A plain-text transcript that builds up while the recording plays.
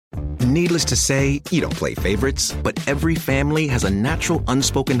Needless to say, you don't play favorites, but every family has a natural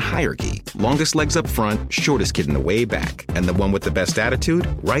unspoken hierarchy. Longest legs up front, shortest kid in the way back. And the one with the best attitude,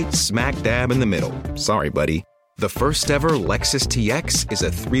 right smack dab in the middle. Sorry, buddy. The first ever Lexus TX is a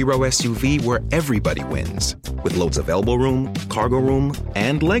 3-row SUV where everybody wins. With loads of elbow room, cargo room,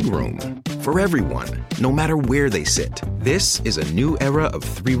 and leg room. For everyone, no matter where they sit. This is a new era of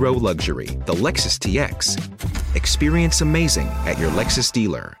 3-row luxury. The Lexus TX. Experience amazing at your Lexus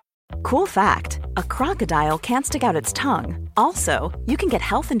dealer. Cool fact, a crocodile can't stick out its tongue. Also, you can get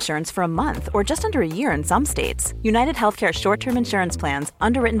health insurance for a month or just under a year in some states. United Healthcare short-term insurance plans,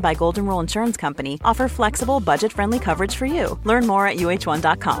 underwritten by Golden Rule Insurance Company, offer flexible, budget-friendly coverage for you. Learn more at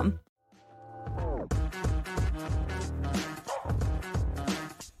uh1.com.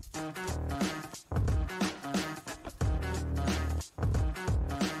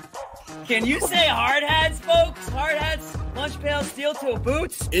 Can you say hard hats, folks? Hard hats, lunch pails, steel toe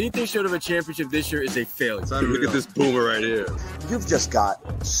boots. Anything short of a championship this year is a failure. Look at this boomer right here. You've just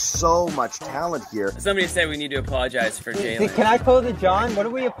got so much talent here. Somebody said we need to apologize for Jalen. Can I close it, John? What are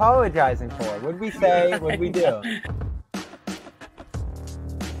we apologizing for? What did we say? What did we do?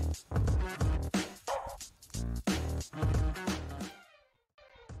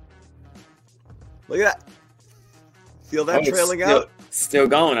 Look at that. Feel that trailing out? Still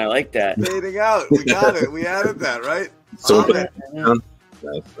going. I like that. Fading out. We got it. We added that, right? So,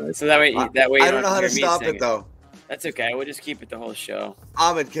 So that way, I don't know how to stop it, though. That's okay. We'll just keep it the whole show.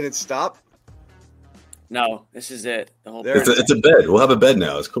 Ahmed, can it stop? No, this is it. The whole. It's a bed. We'll have a bed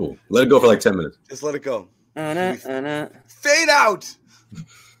now. It's cool. Let it go for like 10 minutes. Just let it go. Fade out.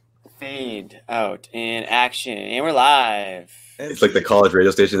 Fade out in action, and we're live. It's like the college radio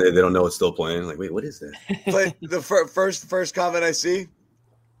station. They don't know it's still playing. Like, wait, what is that? But the first comment I see.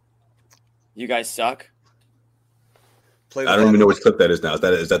 You guys suck. I don't even know which clip that is now. Is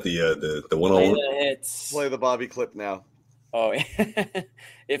that the one-on-one? Play the Bobby clip now. Oh,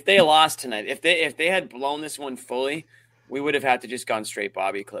 if they lost tonight, if they had blown this one fully, we would have had to just gone straight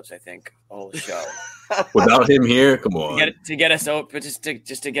Bobby clips. I think the whole show. Without him here, come on. To get us out, but just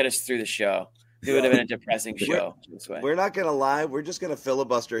to get us through the show. It would have been a depressing show this way. We're not going to lie. We're just going to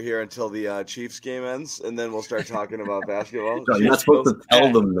filibuster here until the Chiefs game ends, and then we'll start talking about basketball. You're not supposed to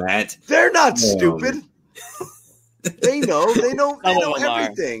tell them that. They're not stupid. They know. They know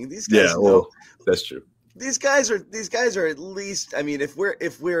everything. These guys know. That's true. These guys are at least. I mean, if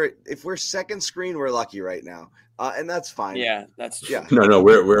we're second screen, we're lucky right now, and that's fine. Yeah, that's true. Yeah. No,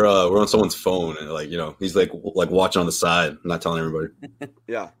 we're on someone's phone, and he's like watching on the side, not telling everybody.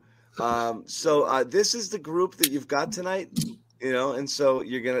 Yeah. So this is the group that you've got tonight, and so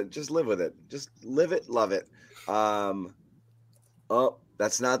you're gonna just live with it. Just live it, love it.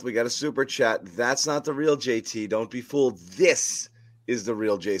 That's not. We got a super chat. That's not the real JT. Don't be fooled. This is the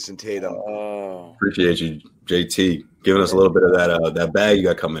real Jason Tatum. Oh, appreciate you, JT, giving us a little bit of that bag you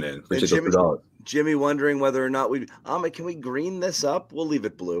got coming in. Appreciate those $2. Jimmy wondering whether or not can we green this up? We'll leave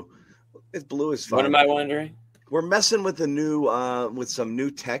it blue. If blue is fine. What am I wondering? We're messing with with some new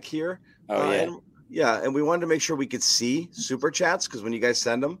tech here. Oh, yeah. And we wanted to make sure we could see super chats because when you guys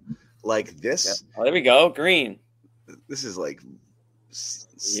send them like this. Yeah. Oh, there we go. Green. This is like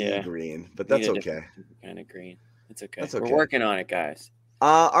sea green, but that's okay. Kind of green. It's okay. That's okay. We're working on it, guys.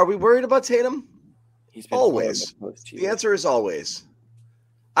 Are we worried about Tatum? He's been always. The answer is always.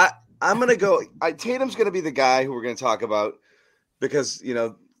 I'm going to go. Tatum's going to be the guy who we're going to talk about because,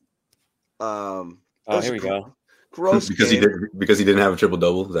 here we go. Gross because he didn't have a triple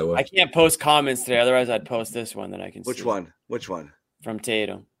double. Is that why? I can't post comments today. Otherwise, I'd post this one that I can see. Which one? From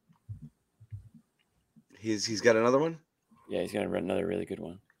Tatum. He's got another one? Yeah, he's got another really good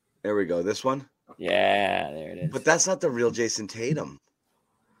one. There we go. This one? Yeah, there it is. But that's not the real Jason Tatum.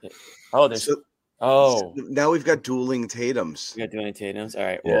 Oh, so now we've got dueling Tatums. We got dueling Tatums. All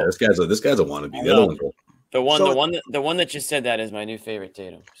right. Well, yeah, this guy's a wannabe. The other one's the one that just said that is my new favorite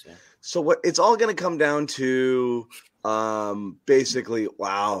Tatum. So what it's all going to come down to, basically,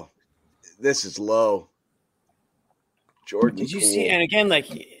 wow, this is low. Jordan, did you see? And again,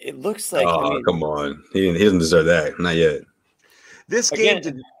 it looks like. Come on, he doesn't deserve that. Not yet. This game.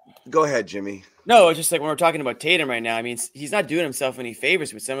 Go ahead, Jimmy. No, it's just like when we're talking about Tatum right now. I mean, he's not doing himself any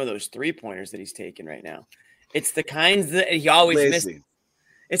favors with some of those 3-pointers that he's taking right now. It's the kinds that he always misses.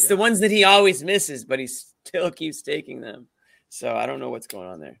 It's the ones that he always misses, but he still keeps taking them. So I don't know what's going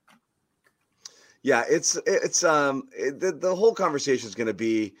on there. Yeah, the whole conversation is going to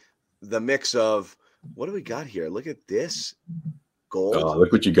be the mix of what do we got here? Look at this gold. Oh,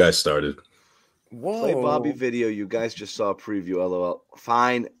 look what you guys started. Whoa. Play Bobby video. You guys just saw a preview. LOL.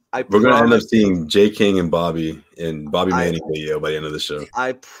 Fine. We're going to end up seeing Jay King and Bobby Manning video by the end of the show.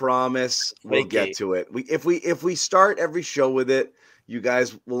 I promise we'll get to it. If we start every show with it, you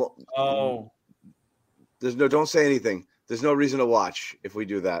guys will. Oh, don't say anything. There's no reason to watch if we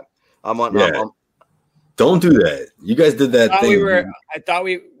do that. Don't do that. You guys did that thing. I thought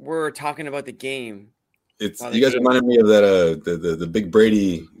we were talking about the game. You guys reminded me of that the big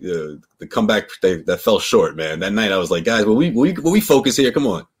Brady the comeback that fell short, man. That night I was like, guys, will we focus here? Come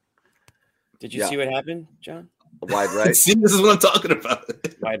on. Did you see what happened, John? Wide right. See, this is what I'm talking about.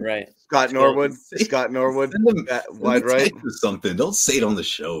 Wide right. Scott Norwood. Wide right. Or something. Don't say it on the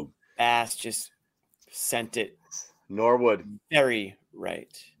show. Bass just sent it. Norwood. Very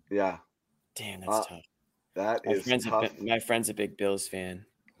right. Yeah. Damn, that's tough. That is tough. My friend's a big Bills fan.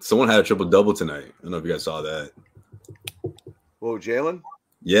 Someone had a triple-double tonight. I don't know if you guys saw that. Whoa, Jalen?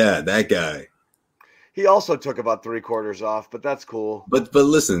 Yeah, that guy. He also took about 3 quarters off, but that's cool. But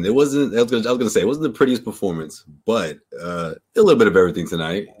listen, it wasn't. I was gonna say it wasn't the prettiest performance, but a little bit of everything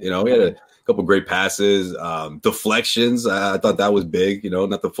tonight. You know, he had a couple great passes, deflections. I thought that was big. You know,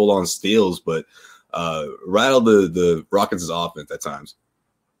 not the full-on steals, but rattled the Rockets' offense at times.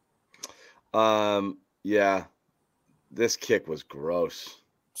 Yeah, this kick was gross.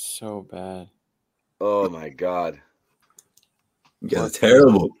 So bad. Oh my God. Yeah,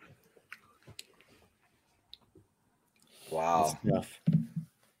 terrible. Wow.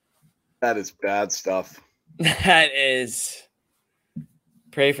 That is bad stuff. That is.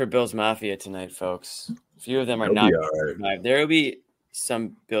 Pray for Bills Mafia tonight, folks. A few of them are not going to survive. There will be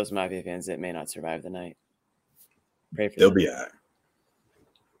some Bills Mafia fans that may not survive the night. Pray for them. They'll be all right.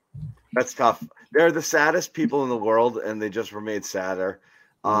 That's tough. They're the saddest people in the world, and they just were made sadder.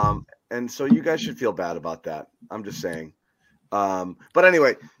 And so you guys should feel bad about that. I'm just saying. But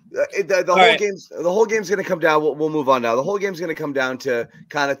anyway, the whole game's going to come down. We'll move on now. The whole game's going to come down to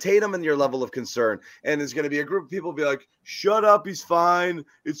kind of Tatum and your level of concern. And there's going to be a group of people be like, shut up, he's fine.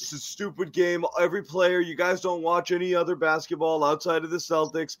 It's a stupid game. Every player, you guys don't watch any other basketball outside of the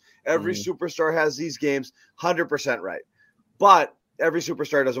Celtics. Every superstar has these games. 100% right. But every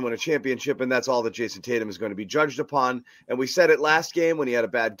superstar doesn't win a championship, and that's all that Jason Tatum is going to be judged upon. And we said it last game when he had a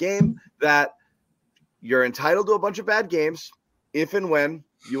bad game that you're entitled to a bunch of bad games if and when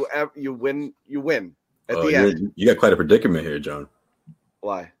you win at the end. You got quite a predicament here, John.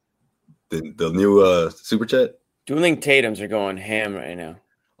 Why? The new super chat? Dueling Tatums are going ham right now.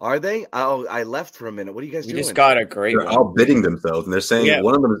 Are they? Oh, I left for a minute. What are you guys doing? You just got a great They're one. outbidding themselves, and they're saying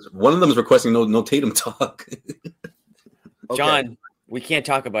one of them is requesting no Tatum talk. Okay. John, we can't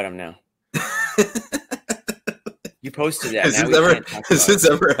talk about him now. You posted that. Has this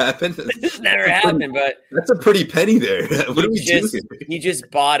ever happened? This never happened, but that's a pretty penny there. What are we doing? He just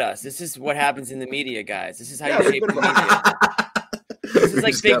bought us. This is what happens in the media, guys. This is how you shape the media. This is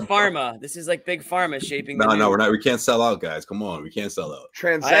like Big Pharma. This is like Big Pharma shaping. No, we're not. We can't sell out, guys. Come on, we can't sell out.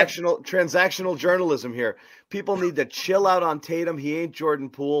 Transactional journalism here. People need to chill out on Tatum. He ain't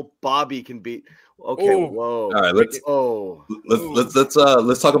Jordan Poole. Bobby can beat. Okay, Ooh. whoa. All right, let's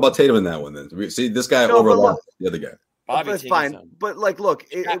talk about Tatum in that one then. See, this guy overlapped the other guy. That's fine. But look,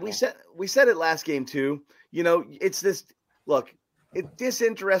 we said it last game too. You know, it's this look.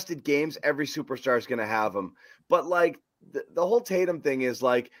 Disinterested games. Every superstar is going to have them. But like the whole Tatum thing is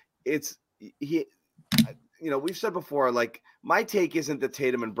like we've said before, like my take isn't that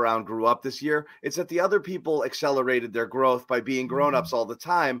Tatum and Brown grew up this year. It's that the other people accelerated their growth by being grown-ups all the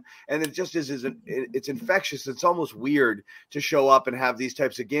time. And it just it's infectious. It's almost weird to show up and have these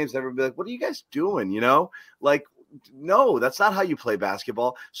types of games and everyone be like, what are you guys doing? You know, like, no, that's not how you play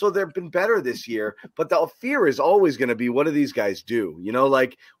basketball. So they've been better this year, but the fear is always going to be, what do these guys do? You know,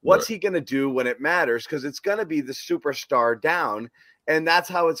 like what's he going to do when it matters? Because it's going to be the superstar down, and that's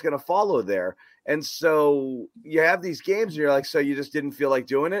how it's going to follow there. And so you have these games and you're like, so you just didn't feel like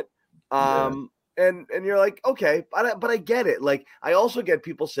doing it. And you're like, okay, but I get it. Like, I also get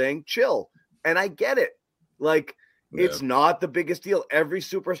people saying chill, and I get it. Like, it's not the biggest deal. Every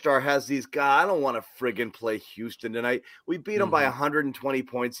superstar has these guys. I don't want to friggin' play Houston tonight. We beat them by 120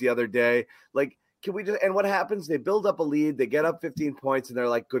 points the other day. Like, can we just, and what happens? They build up a lead. They get up 15 points and they're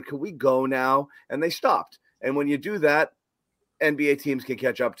like, good, can we go now? And they stopped. And when you do that, NBA teams can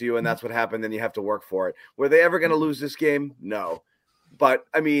catch up to you, and that's what happened. Then you have to work for it. Were they ever going to lose this game? No. But,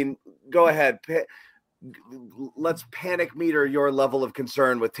 I mean, go ahead. Let's panic meter your level of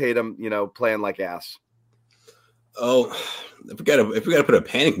concern with Tatum, playing like ass. Oh, if we got to put a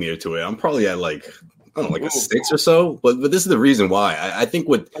panic meter to it, I'm probably at like a 6 or so. But this is the reason why. I think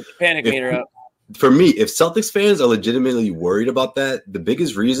panic meter up. For me, if Celtics fans are legitimately worried about that, the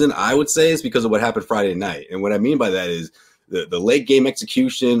biggest reason I would say is because of what happened Friday night. And what I mean by that is the late game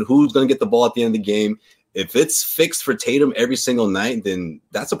execution, who's going to get the ball at the end of the game. If it's fixed for Tatum every single night, then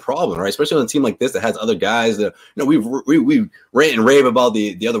that's a problem, right? Especially on a team like this that has other guys that, we rant and rave about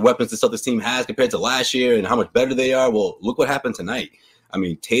the other weapons the Celtics team has compared to last year and how much better they are. Well, look what happened tonight. I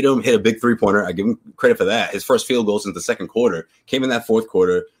mean, Tatum hit a big three-pointer. I give him credit for that. His first field goal since the second quarter came in that fourth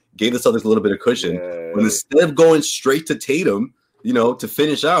quarter, gave the Celtics a little bit of cushion. Yay. But instead of going straight to Tatum, to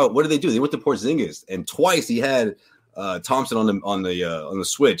finish out, what did they do? They went to Porzingis, and twice he had Thompson on the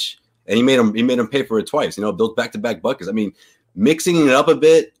switch. And he made him pay for it twice. Those back-to-back buckets. I mean, mixing it up a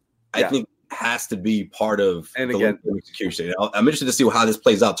bit, I think has to be part of the execution. I'm interested to see how this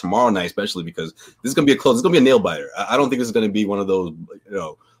plays out tomorrow night, especially because this is going to be This is going to be a nail biter. I don't think this is going to be one of those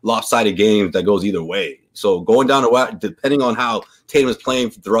lopsided games that goes either way. So going down to depending on how Tatum is playing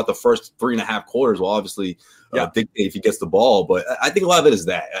throughout the first 3.5 quarters, will obviously dictate if he gets the ball. But I think a lot of it is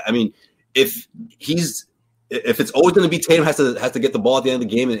that. I mean, if it's always going to be Tatum has to get the ball at the end of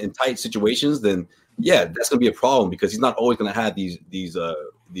the game in tight situations, then that's going to be a problem because he's not always going to have these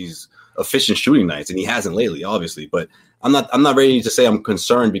efficient shooting nights, and he hasn't lately, obviously. But I'm not ready to say I'm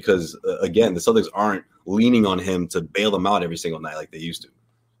concerned because again, the Celtics aren't leaning on him to bail them out every single night like they used to.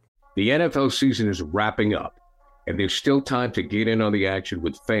 The NFL season is wrapping up, and there's still time to get in on the action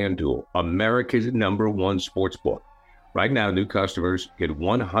with FanDuel, America's #1 sportsbook. Right now, new customers get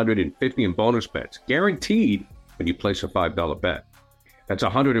 $150 in bonus bets, guaranteed when you place a $5 bet. That's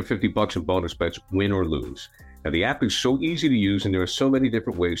 $150 in bonus bets, win or lose. Now, the app is so easy to use, and there are so many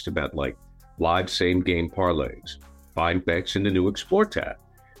different ways to bet, like live same-game parlays, find bets in the new Explore tab,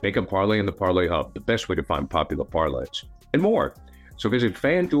 make a parlay in the Parlay Hub, the best way to find popular parlays, and more. So visit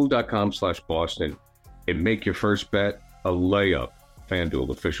FanDuel.com/Boston and make your first bet a layup.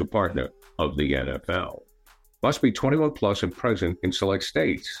 FanDuel, official partner of the NFL. Must be 21 plus and present in select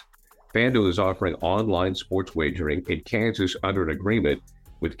states. FanDuel is offering online sports wagering in Kansas under an agreement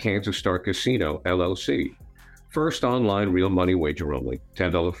with Kansas Star Casino, LLC. First online real money wager only.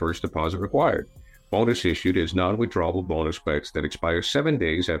 $10 first deposit required. Bonus issued is non-withdrawable bonus bets that expire 7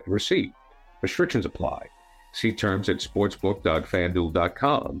 days after receipt. Restrictions apply. See terms at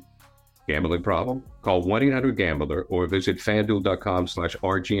sportsbook.fanduel.com. Gambling problem? Call 1-800-GAMBLER or visit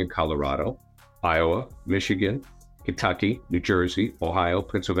fanduel.com/RG in Colorado, Iowa, Michigan, Kentucky, New Jersey, Ohio,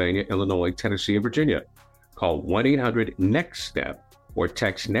 Pennsylvania, Illinois, Tennessee, and Virginia. Call 1-800-NEXT-STEP or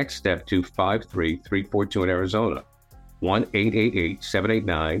text NEXT STEP to 53342 in Arizona,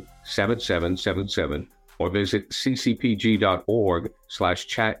 1-888-789-7777, or visit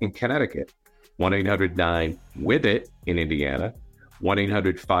ccpg.org/chat in Connecticut, 1-800-9-WITH-IT in Indiana,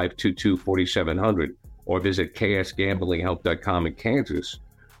 1-800-522-4700, or visit ksgamblinghelp.com in Kansas,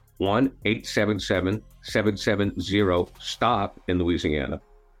 1-877-770-STOP in Louisiana.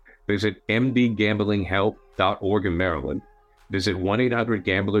 Visit mdgamblinghelp.org in Maryland. Visit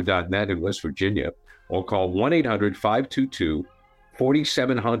 1-800-GAMBLER.net in West Virginia, or call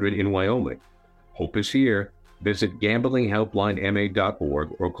 1-800-522-4700 in Wyoming. Hope is here. Visit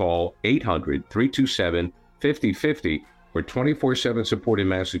gamblinghelplinema.org or call 800-327-5050 for 24/7 support in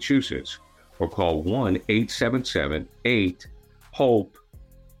Massachusetts, or call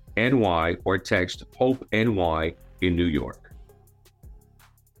 1-877-8-HOPE-NY or text HOPE-NY in New York.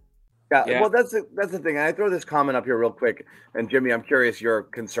 Yeah, well, that's the thing. And I throw this comment up here real quick. And Jimmy, I'm curious your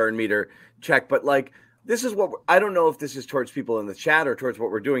concern meter check. But this is what I don't know if this is towards people in the chat or towards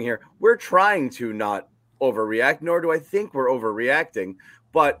what we're doing here. We're trying to not overreact, nor do I think we're overreacting.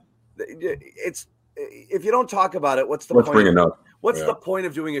 But it's if you don't talk about it, what's the point? Bring it up. What's the point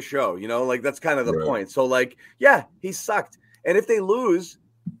of doing a show? That's kind of the point. So he sucked. And if they lose,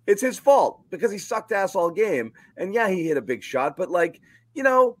 it's his fault because he sucked ass all game. And he hit a big shot. But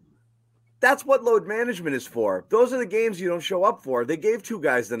that's what load management is for. Those are the games you don't show up for. They gave 2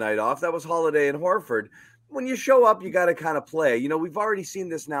 guys the night off. That was Holiday and Horford. When you show up, you got to kind of play. We've already seen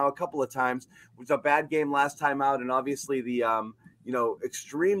this now a couple of times. It was a bad game last time out, and obviously the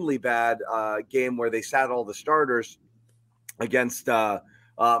extremely bad game where they sat all the starters against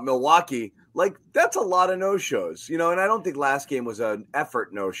Milwaukee. That's a lot of no-shows, and I don't think last game was an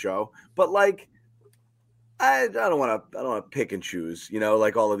effort no-show, but I don't want to pick and choose,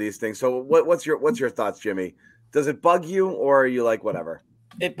 all of these things. So what's your thoughts, Jimmy? Does it bug you, or are you whatever?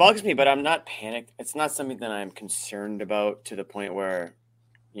 It bugs me, but I'm not panicked. It's not something that I'm concerned about to the point where,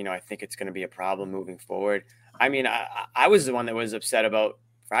 I think it's going to be a problem moving forward. I mean, I was the one that was upset about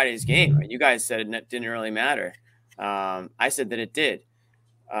Friday's game. Right? You guys said it didn't really matter. I said that it did.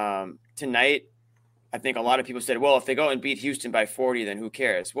 Tonight, I think a lot of people said, well, if they go and beat Houston by 40, then who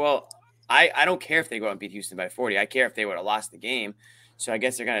cares? Well, I don't care if they go and beat Houston by 40. I care if they would have lost the game. So I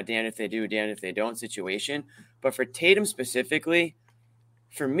guess they're kind of damned if they do, damned if they don't situation. But for Tatum specifically,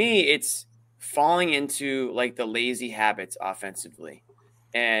 for me, it's falling into like the lazy habits offensively.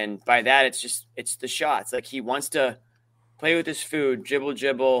 And by that, it's the shots. Like he wants to play with his food, dribble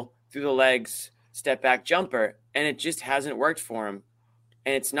through the legs, step back jumper. And it just hasn't worked for him.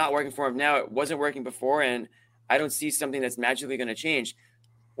 And it's not working for him now. It wasn't working before. And I don't see something that's magically going to change.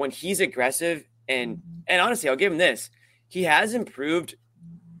 When he's aggressive, and honestly, I'll give him this. He has improved.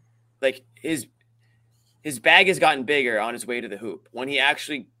 Like his bag has gotten bigger on his way to the hoop when he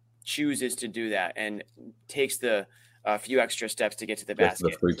actually chooses to do that and takes the few extra steps to get to the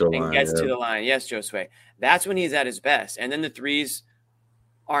basket and gets to the line. Yes, Josue. That's when he's at his best. And then the threes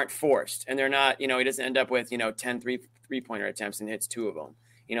aren't forced and they're not, he doesn't end up with, 10 three-pointer attempts and hits 2 of them.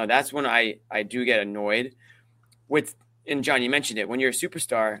 That's when I do get annoyed with, and John, you mentioned it, when you're a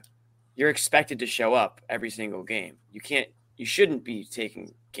superstar, you're expected to show up every single game. You shouldn't be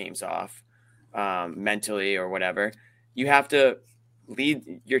taking games off mentally or whatever. You have to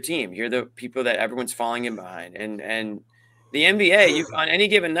lead your team. You're the people that everyone's falling in behind. And the NBA, on any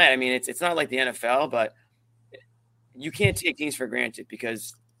given night, I mean, it's not like the NFL, but you can't take things for granted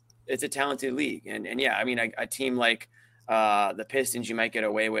because it's a talented league. And yeah, I mean, a team like the Pistons, you might get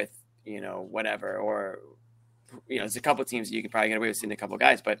away with, whatever, or, there's a couple of teams that you can probably get away with seeing a couple of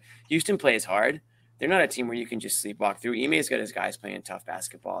guys, but Houston plays hard. They're not a team where you can just sleepwalk through. Ime's got his guys playing tough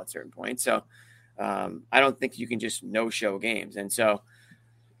basketball at certain points. So I don't think you can just no-show games. And so,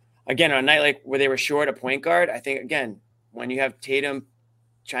 again, on a night like where they were short a point guard, I think, again, when you have Tatum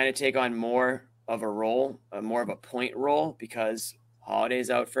trying to take on more of a role, more of a point role because Holiday's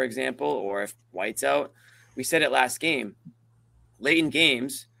out, for example, or if White's out, we said it last game, late in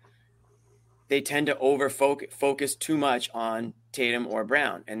games, they tend to focus too much on Tatum or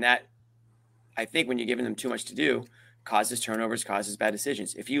Brown. And that, I think when you're giving them too much to do, causes turnovers, causes bad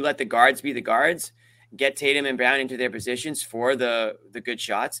decisions. If you let the guards be the guards, get Tatum and Brown into their positions for the good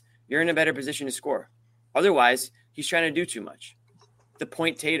shots, you're in a better position to score. Otherwise, he's trying to do too much. The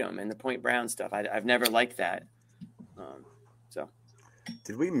point Tatum and the point Brown stuff, I've never liked that. So,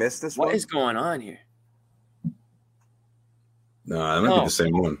 did we miss this one? What is going on here? No, that might be the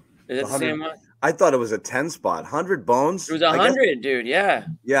same one. Is it the same one? I thought it was a 10 spot. 100 bones. It was 100, dude. Yeah.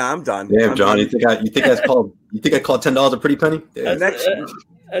 Yeah, I'm done. Damn, John, you think I called $10 a pretty penny? Yeah.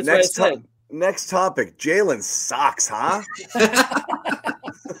 Next topic. Jalen sucks, huh?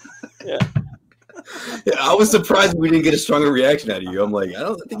 Yeah. Yeah, I was surprised we didn't get a stronger reaction out of you. I'm like,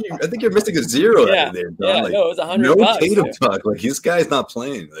 I think you're missing a zero out of there, John. Yeah, like, no, it was $100. No Tatum talk. Like this guy's not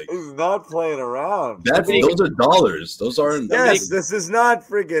playing. Like he's not playing around. Those are dollars. Those aren't. Yes, this is not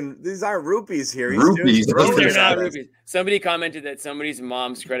freaking. These aren't rupees here. Rupees. They're not rupees. Somebody commented that somebody's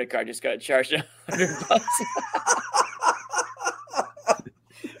mom's credit card just got charged $100.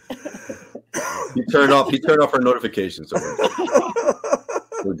 He turned off our notifications. So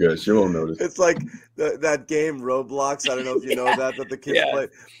we're good. She won't notice. It's like that game Roblox. I don't know if you know that the kids play.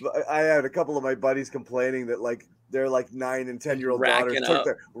 I had a couple of my buddies complaining that like their 9 and 10-year-old daughters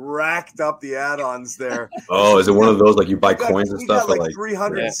racked up the add-ons there. Oh, is it one of those like you buy coins and stuff? We got like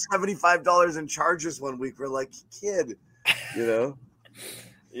 $375 in charges one week. We're like, kid,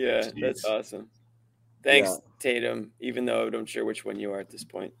 Yeah, that's awesome. Thanks, Tatum, even though I'm not sure which one you are at this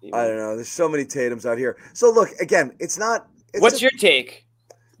point. I don't know. There's so many Tatums out here. So look, again, it's not. What's your take?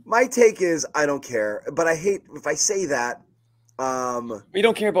 My take is I don't care, but I hate if I say that. You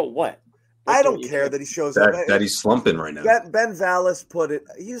don't care about what? I don't care that he shows up. That he's slumping right now. Ben Vallis put it.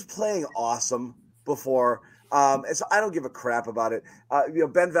 He was playing awesome before. And so I don't give a crap about it.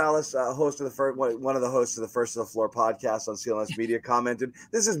 Ben Vallis, host of one of the hosts of the First of the Floor podcast on CLNS Media, commented,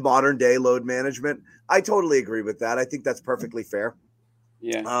 "This is modern day load management." I totally agree with that. I think that's perfectly fair.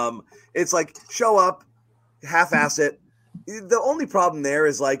 Yeah. It's like show up, half-ass it. The only problem there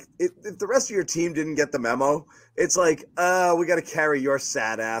is like if the rest of your team didn't get the memo, it's like, we got to carry your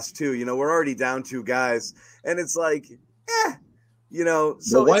sad ass too. We're already down 2 guys, and it's like,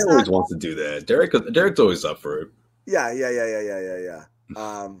 So White always wants to do that. Derek's always up for it. Yeah.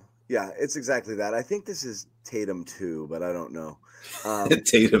 It's exactly that. I think this is Tatum too, but I don't know.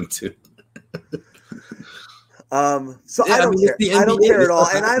 Tatum too. So I don't care. I don't care at all,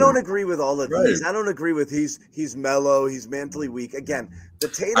 and I don't agree with all of these. I don't agree with he's mellow, he's mentally weak. Again, the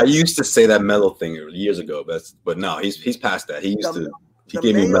Tatum. I used to say that mellow thing years ago, but no, he's past that. He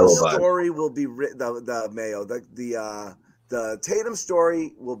gave me mellow vibe. Story will be written. The Tatum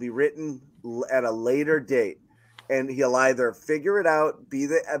story will be written at a later date, and he'll either figure it out, be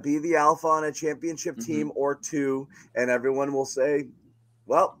the alpha on a championship team, or 2, and everyone will say,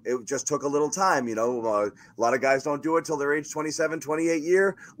 Well, it just took a little time. A lot of guys don't do it till their age 27, 28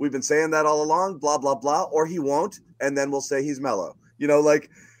 year. We've been saying that all along, blah, blah, blah, or he won't. And then we'll say he's mellow. You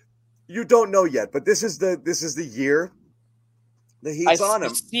don't know yet, but this is the year the heat's on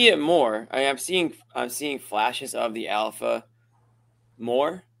him. I see it more. I'm seeing flashes of the alpha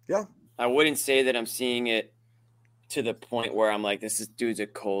more. Yeah. I wouldn't say that I'm seeing it to the point where I'm like, dude's a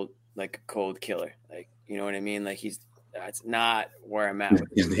cold killer. Like, you know what I mean? Like that's not where I'm at.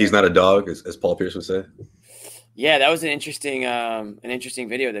 He's not a dog, as Paul Pierce would say. Yeah, that was an interesting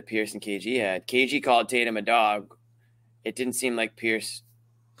video that Pierce and KG had. KG called Tatum a dog. It didn't seem like Pierce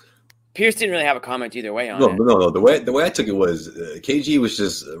didn't really have a comment either way on it. No. The way I took it was KG was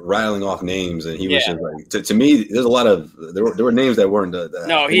just rattling off names, and he was just like, to me, there's a lot of there were names that weren't.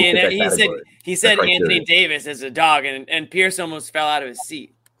 No, he said Anthony Davis as a dog, and Pierce almost fell out of his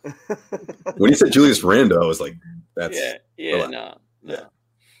seat. When he said Julius Randle, I was like, that's no.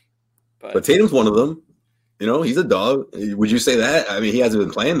 But Tatum's one of them. He's a dog. Would you say that? I mean, he hasn't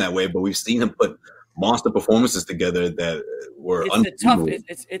been playing that way, but we've seen him put monster performances together that were unbelievable.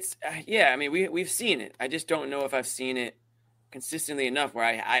 I mean, we've seen it. I just don't know if I've seen it consistently enough where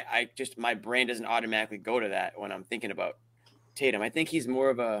I just, my brain doesn't automatically go to that when I'm thinking about Tatum. I think he's more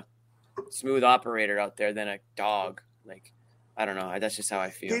of a smooth operator out there than a dog. Like, I don't know. That's just how I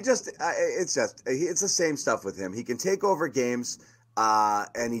feel. It's the same stuff with him. He can take over games,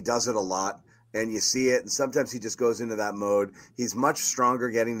 and he does it a lot. And you see it, and sometimes he just goes into that mode. He's much stronger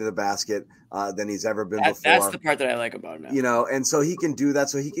getting to the basket than he's ever been before. That's the part that I like about him. And so he can do that.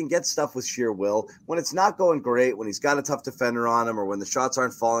 So he can get stuff with sheer will. When it's not going great, when he's got a tough defender on him, or when the shots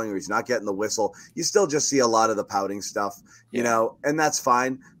aren't falling, or he's not getting the whistle, you still just see a lot of the pouting stuff, and that's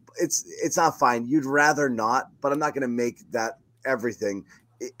fine. It's not fine. You'd rather not, but I'm not going to make that everything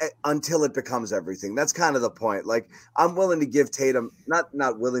until it becomes everything. That's kind of the point. Like, I'm willing to give Tatum,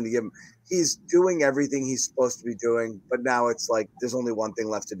 not willing to give him, he's doing everything he's supposed to be doing, but now it's like there's only one thing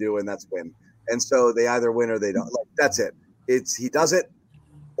left to do, and that's win. And so they either win or they don't. Like, that's it. He does it,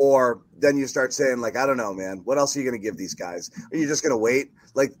 or then you start saying, like, I don't know, man, what else are you going to give these guys? Are you just going to wait?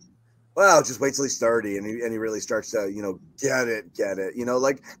 Like, well, just wait till he's 30 and he really starts to, get it.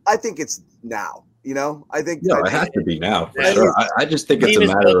 Like, I think it's now. I think it has to be now for sure. I just think it's a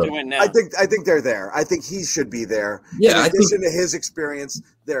matter of. I think they're there. I think he should be there. Yeah, in addition to his experience,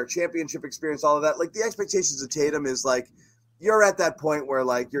 their championship experience, all of that. Like, the expectations of Tatum is like, you're at that point where,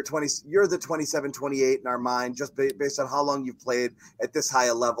 like, you're the 27, 28 in our mind, just based on how long you've played at this high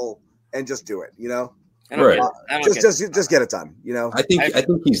a level, and just do it. Right. Just get it done. I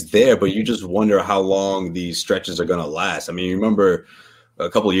think he's there, but you just wonder how long these stretches are going to last. I mean, you remember a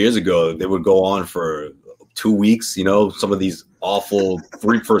couple of years ago, they would go on for 2 weeks, some of these awful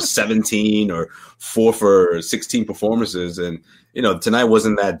 3 for 17 or 4 for 16 performances. And, tonight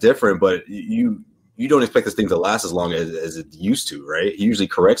wasn't that different, but you don't expect this thing to last as long as it used to, right? He usually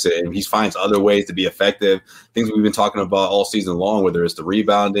corrects it, and he finds other ways to be effective, things we've been talking about all season long, whether it's the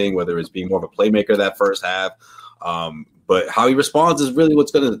rebounding, whether it's being more of a playmaker that first half. But how he responds is really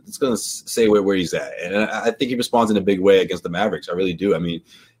what's going to say where he's at. And I think he responds in a big way against the Mavericks. I really do. I mean,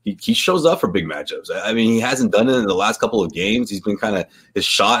 he shows up for big matchups. I mean, he hasn't done it in the last couple of games. He's been his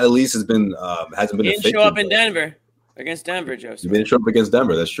shot at least hasn't been effective. He didn't show up in Denver against Denver, Joseph. He didn't show up against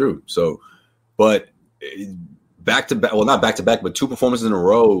Denver. That's true. So, but back to back, well, not back to back, but 2 performances in a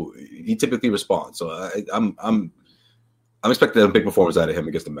row, he typically responds. So I'm expecting a big performance out of him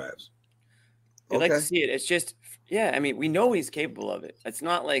against the Mavs. I'd like to see it. It's just, I mean, we know he's capable of it. It's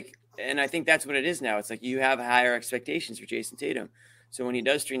not like, and I think that's what it is now. It's like you have higher expectations for Jason Tatum. So when he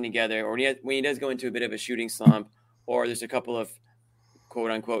does string together, or when he does go into a bit of a shooting slump, or there's a couple of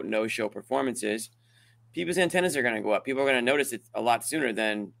quote unquote no-show performances, people's antennas are going to go up. People are going to notice it a lot sooner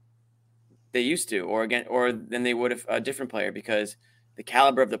than they used to, or than they would have a different player, because the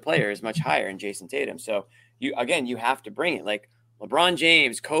caliber of the player is much higher in Jason Tatum. So you have to bring it. Like LeBron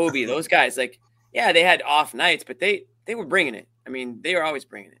James, Kobe, those guys, like, yeah, they had off nights, but they were bringing it. I mean, they were always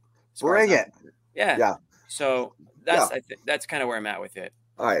bringing it. Bring it. Yeah. So that's kind of where I'm at with it.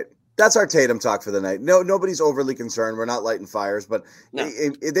 All right. That's our Tatum talk for the night. No, nobody's overly concerned. We're not lighting fires, but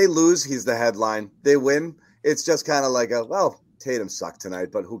if they lose, he's the headline. They win, it's just kind of like Tatum sucked tonight,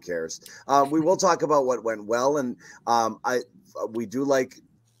 but who cares? We will talk about what went well, and we do like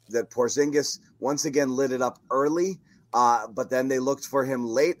that Porzingis once again lit it up early. But then they looked for him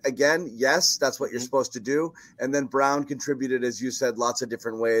late again. Yes, that's what you're supposed to do. And then Brown contributed, as you said, lots of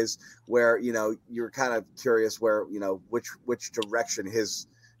different ways where, you're kind of curious where, which direction his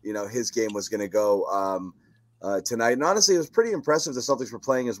game was going to go tonight. And honestly, it was pretty impressive. The Celtics were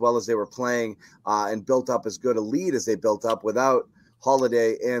playing as well as they were playing and built up as good a lead as they built up without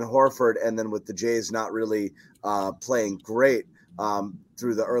Holiday and Horford, and then with the Jays not really playing great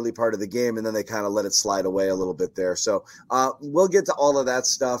through the early part of the game, and then they kind of let it slide away a little bit there. So we'll get to all of that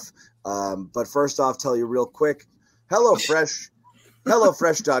stuff. But first off, tell you real quick,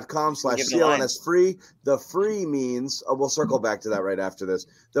 HelloFresh.com/CLNS free. The free means, we'll circle back to that right after this.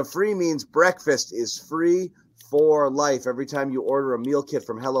 The free means breakfast is free for life. Every time you order a meal kit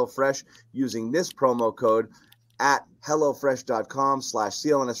from HelloFresh using this promo code at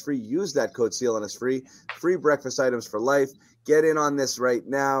HelloFresh.com/CLNS free. Use that code CLNS free. Free breakfast items for life. Get in on this right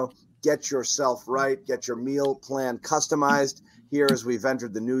now. Get yourself right. Get your meal plan customized here as we've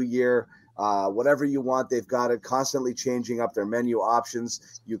entered the new year. Whatever you want, they've got it, constantly changing up their menu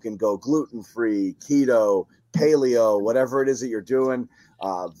options. You can go gluten-free, keto, paleo, whatever it is that you're doing,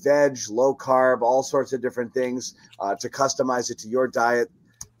 veg, low carb, all sorts of different things to customize it to your diet.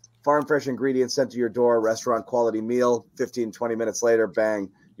 Farm fresh ingredients sent to your door, restaurant quality meal, 15, 20 minutes later, bang,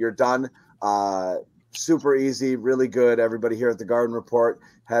 you're done. Super easy, really good. Everybody here at the Garden Report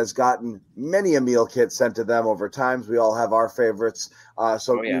has gotten many a meal kit sent to them over times. We all have our favorites.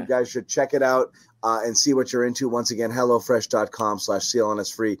 You guys should check it out and see what you're into. Once again,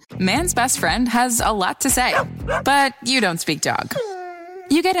 HelloFresh.com/CLNS free. Man's best friend has a lot to say, but you don't speak dog.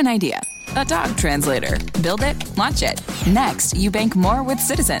 You get an idea. A dog translator. Build it, launch it. Next, you bank more with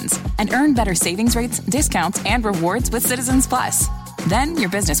Citizens and earn better savings rates, discounts, and rewards with Citizens Plus. Then your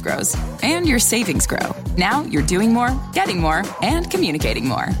business grows and your savings grow. Now you're doing more, getting more, and communicating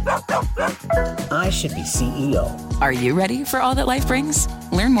more. I should be CEO. Are you ready for all that life brings?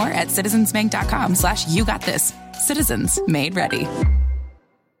 Learn more at citizensbank.com/you-got-this. Citizens made ready.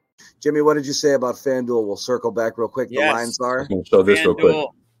 Jimmy, what did you say about FanDuel? We'll circle back real quick. Yes. The lines are. Show this real quick.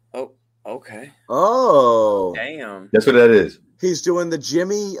 Oh, okay. Oh, damn. That's what that is. He's doing the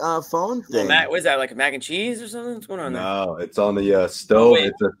Jimmy phone thing. What is that, like a mac and cheese or something? What's going on there? No, it's on the stove.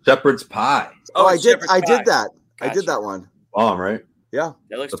 It's a shepherd's pie. I did that. Gotcha. I did that one. Bomb, right? Yeah.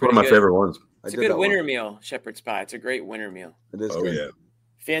 That's one of my favorite ones. It's a good winter meal, shepherd's pie. It's a great winter meal. It is good. Yeah.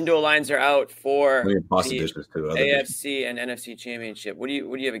 FanDuel lines are out for the dishes too, AFC and NFC championship. What do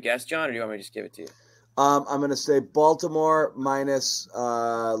you have a guess, John, or do you want me to just give it to you? I'm going to say Baltimore minus.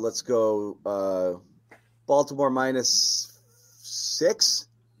 Let's go. Baltimore minus 6.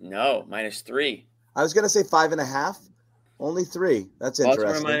 No, -3. I was going to say 5.5. Only 3. That's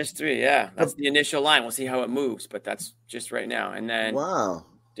Baltimore interesting. -3. Yeah, that's the initial line. We'll see how it moves, but that's just right now. And then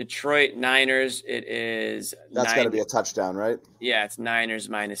Detroit Niners. It is. That's got to be a touchdown, right? Yeah, it's Niners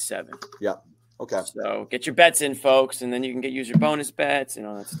 -7. Yeah. Okay. So get your bets in, folks, and then you can use your bonus bets and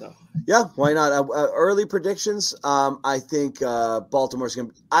all that stuff. Yeah, why not? Early predictions. I think Baltimore's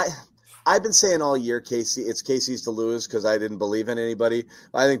going to. I've been saying all year, it's KC's to lose because I didn't believe in anybody.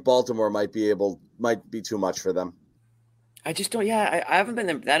 I think Baltimore might be too much for them. I just don't. Yeah, I haven't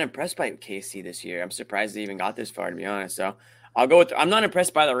been that impressed by KC this year. I'm surprised they even got this far, to be honest. So I'll go with. I'm not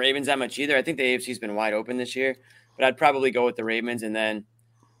impressed by the Ravens that much either. I think the AFC's been wide open this year, but I'd probably go with the Ravens, and then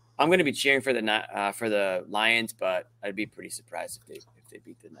I'm going to be cheering for the Lions, but I'd be pretty surprised if they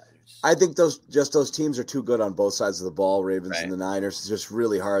beat the Niners. I think those teams are too good on both sides of the ball. Ravens and the Niners. It's just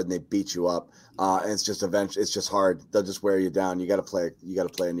really hard, and they beat you up. And it's just it's just hard. They'll just wear you down. You got to play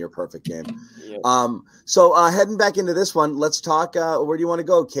a near perfect game. Yep. So heading back into this one, let's talk. Where do you want to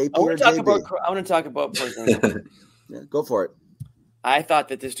go, KP or JB? I want to talk about Porzingis. Yeah, go for it. I thought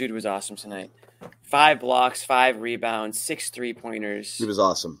that this dude was awesome tonight. 5 blocks, 5 rebounds, 6 3-pointers. He was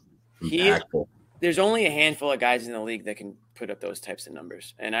awesome. There's only a handful of guys in the league that can put up those types of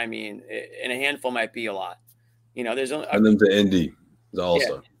numbers, and I mean, and a handful might be a lot. There's only. And then to Indy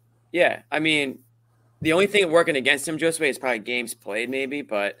also. Yeah, I mean, the only thing working against him, Josue, is probably games played, maybe,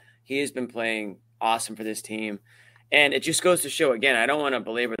 but he has been playing awesome for this team, and it just goes to show again. I don't want to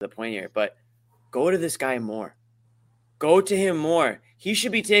belabor the point here, but go to this guy more. Go to him more. He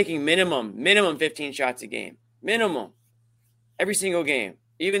should be taking minimum 15 shots a game, minimum, every single game.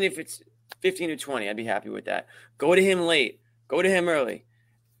 Even if it's 15 to 20, I'd be happy with that. Go to him late. Go to him early.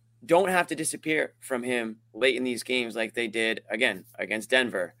 Don't have to disappear from him late in these games like they did, again, against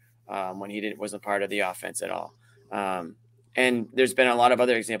Denver when he wasn't part of the offense at all. And there's been a lot of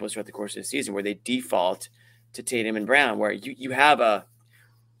other examples throughout the course of the season where they default to Tatum and Brown, where you have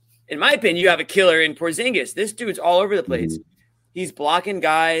in my opinion, you have a killer in Porzingis. This dude's all over the place. Mm-hmm. He's blocking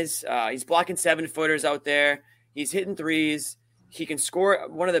guys. He's blocking 7-footers out there. He's hitting threes. He can score,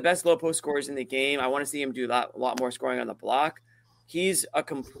 one of the best low post scorers in the game. I want to see him do a lot more scoring on the block. He's a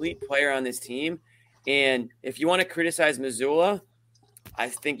complete player on this team. And if you want to criticize Missoula, I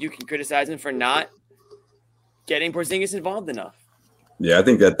think you can criticize him for not getting Porzingis involved enough. Yeah, I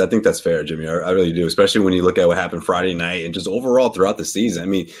think that's fair, Jimmy. I really do, especially when you look at what happened Friday night and just overall throughout the season. I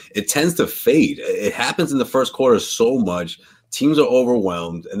mean, it tends to fade. It happens in the first quarter so much. Teams are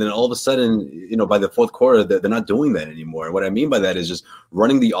overwhelmed, and then all of a sudden, by the fourth quarter, they're not doing that anymore. And what I mean by that is just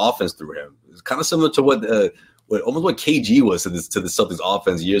running the offense through him. It's kind of similar to what KG was to the Celtics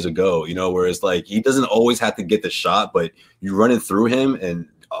offense years ago. Where it's like he doesn't always have to get the shot, but you run it through him, and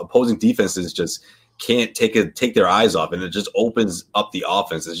opposing defenses just can't take their eyes off, and it just opens up the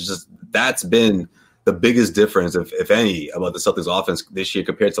offense. It's just that's been the biggest difference, if any, about the Celtics offense this year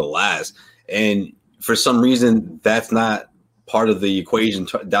compared to last. And for some reason, that's not part of the equation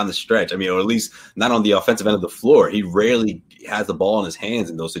down the stretch. I mean, or at least not on the offensive end of the floor. He rarely has the ball in his hands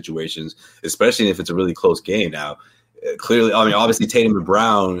in those situations, especially if it's a really close game. Now, clearly, I mean, obviously Tatum and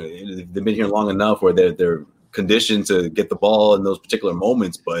Brown, they've been here long enough where they're conditioned to get the ball in those particular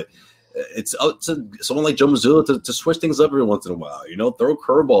moments, but it's up to someone like Joe Mazzulla to switch things up every once in a while. Throw a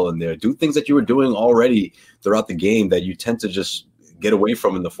curveball in there, do things that you were doing already throughout the game that you tend to just get away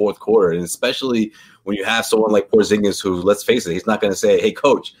from in the fourth quarter. And especially when you have someone like Porzingis, who, let's face it, he's not going to say, "Hey,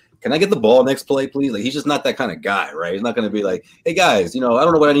 coach, can I get the ball next play, please?" Like, he's just not that kind of guy, right? He's not going to be like, "Hey, guys, I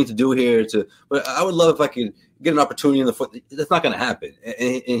don't know what I need to do here but I would love if I could get an opportunity in the foot." That's not going to happen.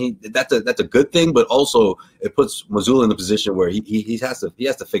 And that's a good thing, but also it puts Mazzulla in a position where he has to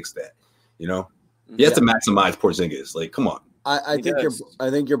fix that. He has to maximize Porzingis. Like, come on. I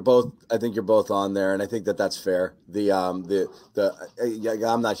think you're both on there, and I think that's fair. I'm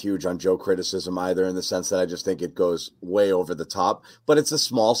not huge on Joe criticism either, in the sense that I just think it goes way over the top. But it's the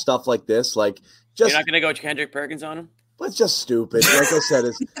small stuff like this, like just you're not going to go Kendrick Perkins on him. But it's just stupid. Like I said,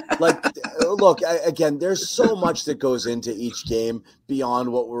 it's like, look, again, there's so much that goes into each game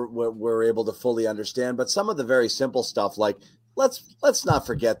beyond what we're able to fully understand. But some of the very simple stuff, like, let's not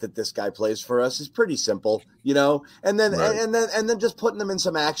forget that this guy plays for us, is pretty simple, and then right. and then just putting him in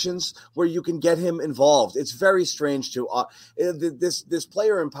some actions where you can get him involved. It's very strange to this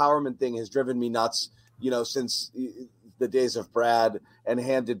player empowerment thing has driven me nuts, since the days of Brad and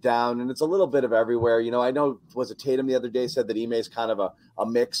handed down, and it's a little bit of everywhere. I know, was it Tatum the other day said that Ime's kind of a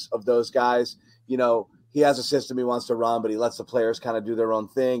mix of those guys. He has a system he wants to run, but he lets the players kind of do their own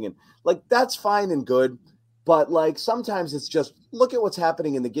thing, and like, that's fine and good. But like, sometimes it's just, look at what's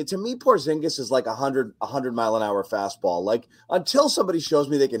happening in the game. To me, Porzingis is like 100 mile an hour fastball. Like, until somebody shows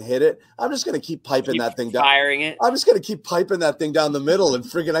me they can hit it, I'm just going to keep piping that thing down. Firing it. I'm just going to keep piping that thing down the middle, and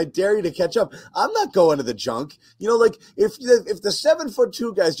friggin' I dare you to catch up. I'm not going to the junk. Like, if the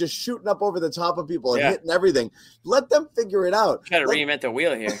 7'2" guy's just shooting up over the top of people and hitting everything, let them figure it out. Got to reinvent the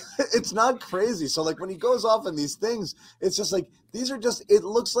wheel here. It's not crazy. So like, when he goes off on these things, it's just like, it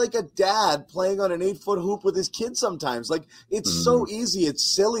looks like a dad playing on an 8-foot hoop with his kid sometimes. Like, it's so easy.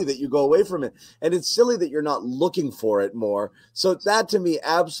 It's silly that you go away from it. And it's silly that you're not looking for it more. So that, to me,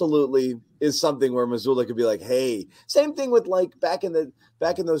 absolutely is something where Mazzulla could be like, hey, same thing with like back in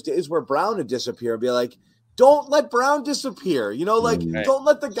those days where Brown would disappear and be like, don't let Brown disappear. Right. Don't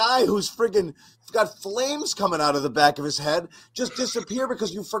let the guy who's friggin' got flames coming out of the back of his head just disappear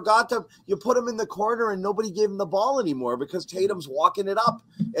because you put him in the corner and nobody gave him the ball anymore because Tatum's walking it up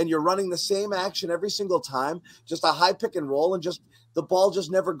and you're running the same action every single time, just a high pick and roll, and just the ball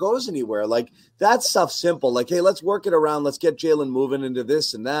just never goes anywhere. Like, that stuff's simple. Like, hey, let's work it around. Let's get Jalen moving into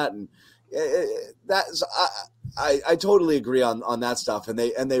this and that. And I totally agree on that stuff. And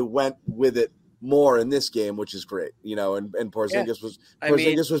they went with it more in this game, which is great, and Porzingis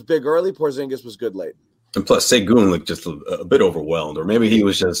was big early. Porzingis was good late. And plus, Sengun looked just a bit overwhelmed, or maybe he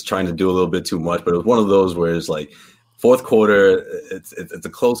was just trying to do a little bit too much. But it was one of those where it's like, fourth quarter, it's a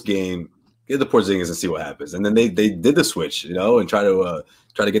close game. Get the Porzingis and see what happens. And then they did the switch, and try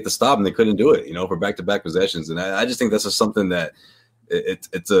to get the stop, and they couldn't do it, for back-to-back possessions. And I just think that's just something that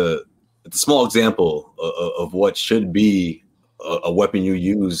it's a small example of what should be a weapon you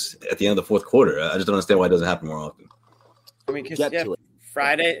use at the end of the fourth quarter. I just don't understand why it doesn't happen more often. I mean,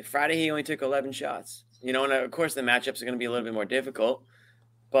 Friday he only took 11 shots. And of course the matchups are going to be a little bit more difficult,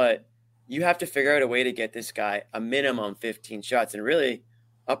 but you have to figure out a way to get this guy a minimum 15 shots, and really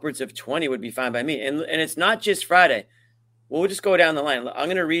upwards of 20 would be fine by me. And it's not just Friday. We'll just go down the line. I'm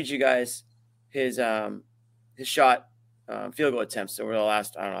going to read you guys his shot field goal attempts. So we're the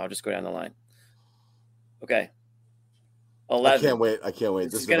last. I don't know. I'll just go down the line. Okay. 11. I can't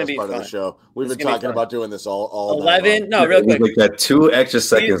wait. This is the best part of the show. We've been talking about doing this all 11. No, real quick. Like that 2 extra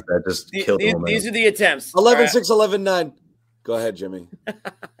seconds that just killed the momentum. These are the attempts. 11-6, 11-9. Go ahead, Jimmy.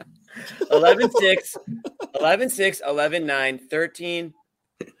 11-6, 11-6, 11-9,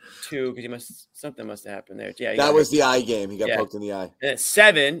 13-2. Because something must have happened there. Yeah, that was the eye game. He got poked in the eye. And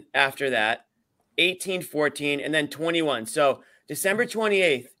 7 after that, 18-14, and then 21. So December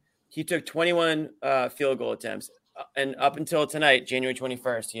 28th, he took 21 field goal attempts. And up until tonight, January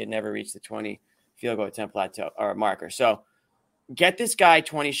 21st, he had never reached the 20 field goal attempt plateau or marker. So get this guy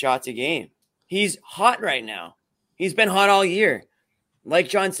 20 shots a game. He's hot right now. He's been hot all year. Like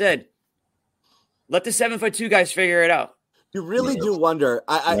John said, let the 7'2" guys figure it out. You really do wonder.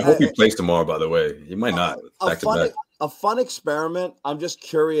 I hope he plays tomorrow, by the way. He might not. A fun experiment. I'm just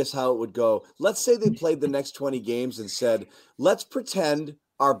curious how it would go. Let's say they played the next 20 games and said, let's pretend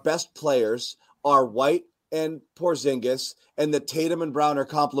our best players are White and Porzingis, and that Tatum and Brown are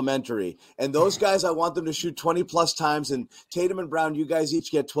complementary. And those guys, I want them to shoot 20-plus times, and Tatum and Brown, you guys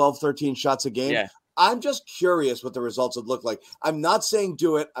each get 12, 13 shots a game. Yeah. I'm just curious what the results would look like. I'm not saying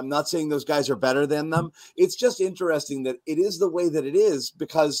do it. I'm not saying those guys are better than them. It's just interesting that it is the way that it is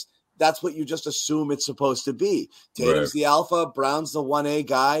because that's what you just assume it's supposed to be. Tatum's the alpha, Brown's the 1A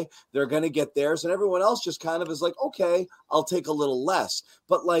guy. They're going to get theirs, and everyone else just kind of is like, okay, I'll take a little less.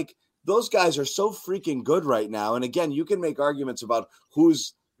 But, like, those guys are so freaking good right now. And, again, you can make arguments about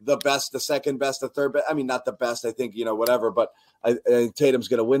who's the best, the second best, the third best. I mean, not the best, I think, whatever, but I Tatum's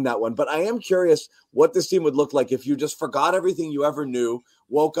going to win that one. But I am curious what this team would look like if you just forgot everything you ever knew,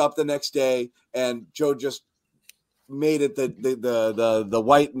 woke up the next day, and Joe just made it the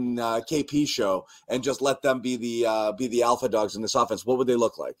White and KP show and just let them be the alpha dogs in this offense. What would they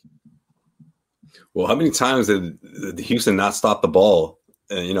look like? Well, how many times did Houston not stop the ball?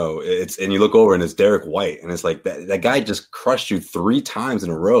 And, and you look over and it's Derek White, and it's like that guy just crushed you 3 times in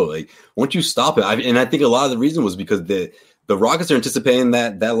a row. Like, once you stop it, I think a lot of the reason was because the Rockets are anticipating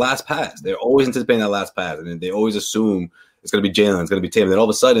that last pass. They're always anticipating that last pass, and they always assume it's going to be Jalen, it's going to be Tatum. Then all of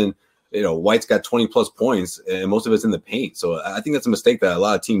a sudden, White's got 20-plus points, and most of it's in the paint. So I think that's a mistake that a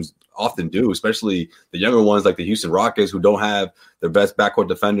lot of teams often do, especially the younger ones like the Houston Rockets, who don't have their best backcourt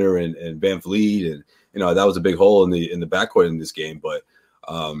defender in Van Vliet, and that was a big hole in the backcourt in this game. But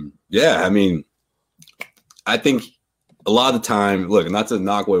I mean, I think a lot of the time, look, not to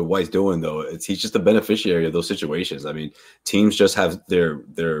knock what White's doing, though, he's just a beneficiary of those situations. I mean, teams just have their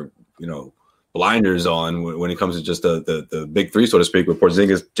blinders on when it comes to just the big three, so to speak, with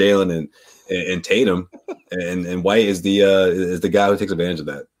Porzingis, Jalen, and Tatum, and White is the guy who takes advantage of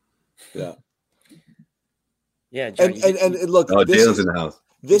that. Yeah. Yeah. John, and look, Jalen's in the house.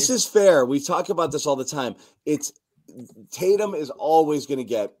 This is fair. We talk about this all the time. Tatum is always going to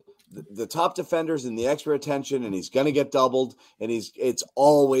get the top defenders and the extra attention, and he's going to get doubled, and it's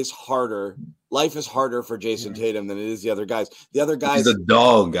always harder. Life is harder for Jason Tatum than it is the other guys. The other guys, he's a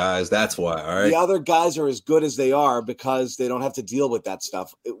dog, guys. That's why. All right. The other guys are as good as they are because they don't have to deal with that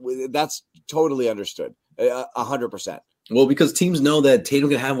stuff. That's totally understood. 100%. Well, because teams know that Tatum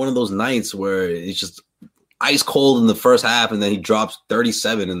can have one of those nights where it's just ice cold in the first half, and then he drops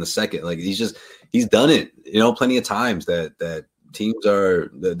 37 in the second. Like, he's done it, plenty of times that teams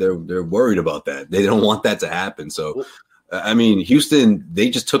they're worried about that. They don't want that to happen. So, I mean, Houston, they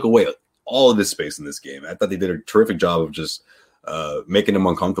just took away all of this space in this game. I thought they did a terrific job of just making them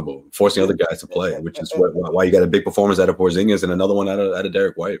uncomfortable, forcing other guys to play, which is why you got a big performance out of Porzingis and another one out of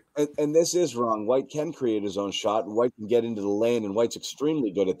Derek White. And this is wrong. White can create his own shot, and White can get into the lane, and White's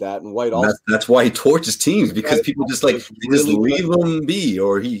extremely good at that. And White also that's why he torches teams, because people just leave him be,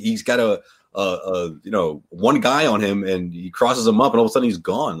 or he's got one guy on him and he crosses him up, and all of a sudden he's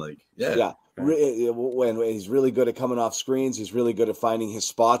gone. Like, yeah. When he's really good at coming off screens, he's really good at finding his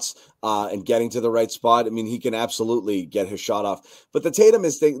spots and getting to the right spot. I mean, he can absolutely get his shot off. But the Tatum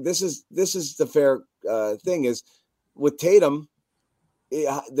thing. This is the fair thing is with Tatum.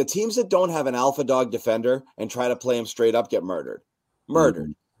 The teams that don't have an alpha dog defender and try to play him straight up get murdered.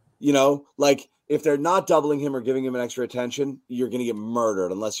 Mm-hmm. Like if they're not doubling him or giving him an extra attention, you're going to get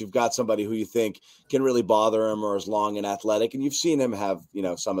murdered unless you've got somebody who you think can really bother him or is long and athletic. And you've seen him have,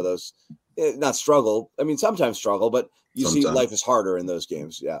 some of those. Not struggle. I mean, sometimes struggle, but see life is harder in those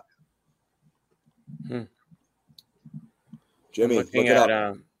games. Yeah. Jimmy, look it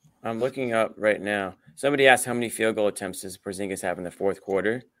up. I'm looking up right now. Somebody asked how many field goal attempts does Porzingis have in the fourth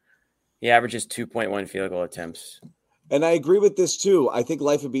quarter? He averages 2.1 field goal attempts. And I agree with this too. I think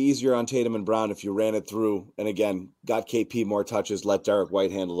life would be easier on Tatum and Brown if you ran it through. And again, got KP more touches, let Derek White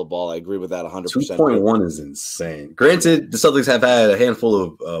handle the ball. I agree with that 100%. 2.1 is insane. Granted, the Celtics have had a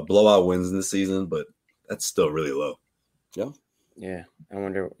handful of blowout wins in this season, but that's still really low. Yeah. Yeah. I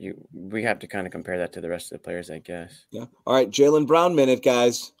wonder, we have to kind of compare that to the rest of the players, I guess. Yeah. All right. Jaylen Brown minute,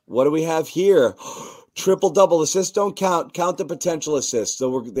 guys. What do we have here? Triple-double assists don't count. Count the potential assists.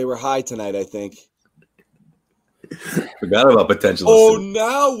 So they were high tonight, I think. Forgot about potential. Oh,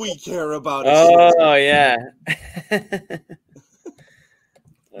 now we care about it. Oh, yeah.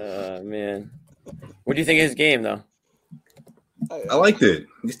 Man. What do you think of his game, though? I liked it.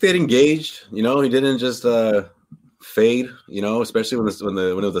 He stayed engaged. You know, he didn't just fade. You know, especially when it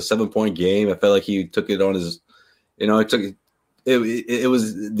was a 7-point game. I felt like he took it on his. You know, it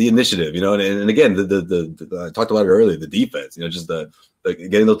was the initiative. You know, and again, the I talked about it earlier. The defense. You know, just the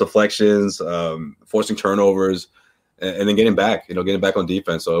getting those deflections, forcing turnovers. And then getting back on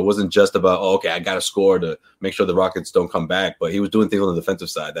defense. So it wasn't just about, I got to score to make sure the Rockets don't come back. But he was doing things on the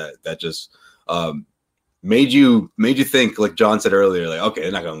defensive side that just made you think, like John said earlier, like, okay,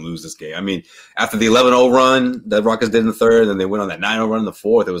 they're not going to lose this game. I mean, after the 11-0 run that Rockets did in the third, and they went on that 9-0 run in the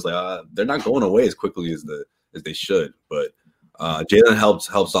fourth, it was like they're not going away as quickly as they should. But Jalen helps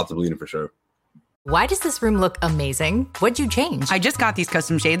stop the bleeding for sure. Why does this room look amazing? What'd you change? I just got these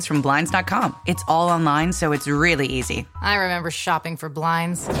custom shades from Blinds.com. It's all online, so it's really easy. I remember shopping for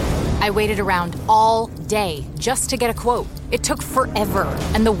blinds. I waited around all day just to get a quote. It took forever.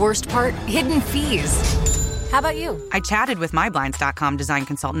 And the worst part, hidden fees. How about you? I chatted with my Blinds.com design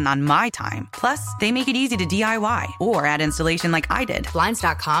consultant on my time. Plus, they make it easy to DIY or add installation like I did.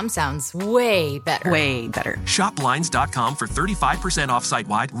 Blinds.com sounds way better. Way better. Shop Blinds.com for 35% off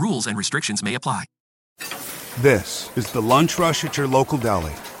site-wide. Rules and restrictions may apply. This is the lunch rush at your local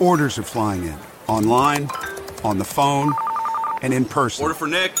deli. Orders are flying in. Online, on the phone, and in person. Order for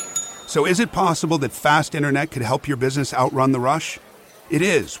Nick. So is it possible that fast internet could help your business outrun the rush? It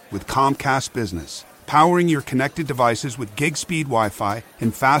is with Comcast Business. Powering your connected devices with gig speed Wi-Fi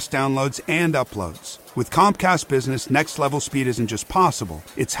and fast downloads and uploads. With Comcast Business, next level speed isn't just possible,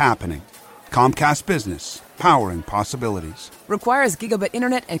 it's happening. Comcast Business, powering possibilities. Requires gigabit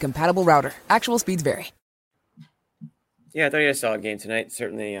internet and compatible router. Actual speeds vary. Yeah, I thought he had a solid game tonight.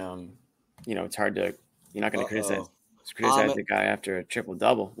 Certainly, it's hard to. You're not going to criticize the guy after a triple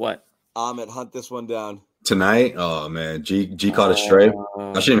double. What? Ahmed, hunt this one down. Tonight, oh man, G caught a stray.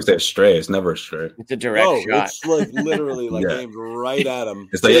 I shouldn't even say a stray. It's never a stray. It's a direct shot. It's like literally aimed right at him.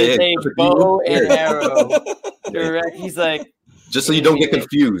 It's like a bow and arrow. Direct. He's like, just so you don't get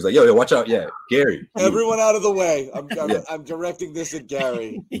confused. Like, yo, watch out. Yeah, Gary. Everyone out of the way. I'm directing this at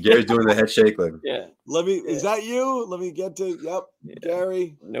Gary. Gary's doing the head shake. Like, yeah. Is that you? Let me get to. Yep. Yeah.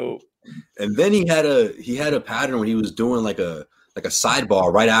 Gary. No. And then he had a pattern when he was doing like a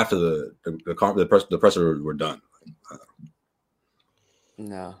sidebar right after the presser were done.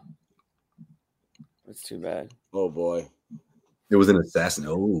 No, that's too bad. Oh boy, it was an assassin.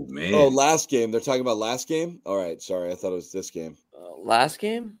 Oh man. Oh, last game. They're talking about last game. All right, sorry, I thought it was this game. Last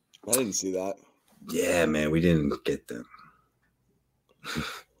game? I didn't see that. Yeah, man, we didn't get them.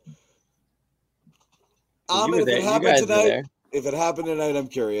 If it happened tonight, I'm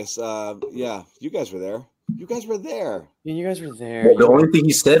curious. Yeah, you guys were there. You guys were there. Yeah, you guys were there. Well, the only thing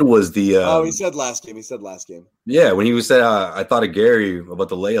he said was the. He said last game. Yeah, when he said, I thought of Gary about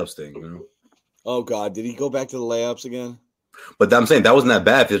the layups thing. You know? Oh God, did he go back to the layups again? But I'm saying that wasn't that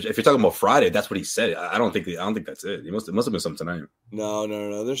bad. If you're talking about Friday, that's what he said. I don't think that's it. It must have been something tonight.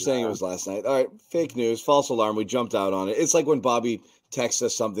 No. They're saying it was last night. All right, fake news, false alarm. We jumped out on it. It's like when Bobby texts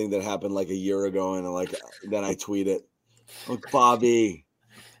us something that happened like a year ago, and then I tweet it. Oh, Bobby.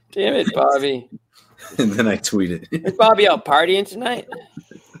 Damn it, Bobby. And then I tweeted. Is Bobby out partying tonight?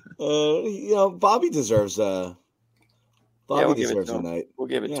 Bobby deserves deserves a night. We'll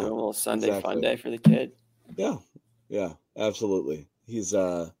give it to him. A little Sunday fun day for the kid. Yeah, absolutely. He's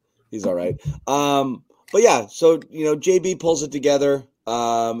all right. But yeah, so JB pulls it together.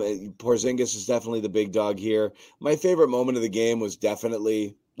 Porzingis is definitely the big dog here. My favorite moment of the game was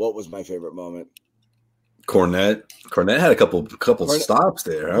definitely what was my favorite moment? Cornette had a couple stops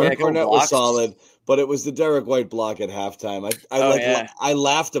there. Huh? Yeah, Cornette was solid, but it was the Derek White block at halftime. I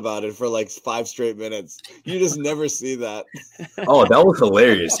laughed about it for like 5 straight minutes. You just never see that. Oh, that was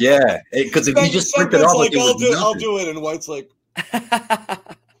hilarious. Yeah, because if he just printed off, like I'll do it, and White's like,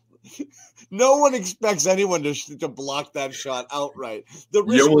 no one expects anyone to block that shot outright. The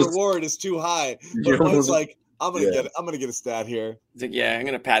risk reward is too high. But White's like, I'm gonna get a stat here. He's like, I'm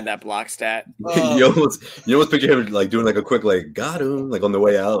gonna pad that block stat. You almost picture him like doing like a quick got him like on the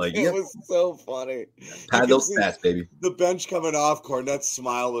way out. Like it was so funny. Pad those stats, baby. The bench coming off, Cornette's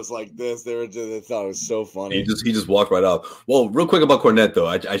smile was like this. They thought it was so funny. He just walked right off. Well, real quick about Cornette though,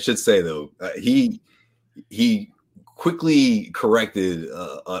 I should say though, he quickly corrected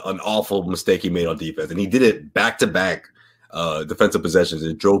an awful mistake he made on defense, and he did it back to back. Defensive possessions.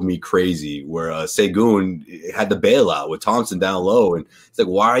 It drove me crazy where Segun had the bailout with Thompson down low. And it's like,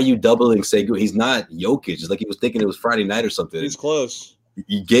 why are you doubling Segun? He's not Jokic. It's like he was thinking it was Friday night or something. He's close.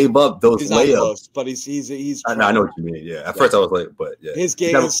 He gave up those layups. Not close, but he's I know what you mean. Yeah. At first I was like, but yeah. His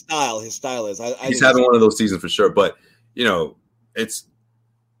game, his style is. He's having one of those seasons for sure. But, it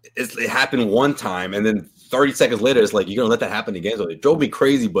happened one time. And then 30 seconds later, it's like you're gonna let that happen again. So it drove me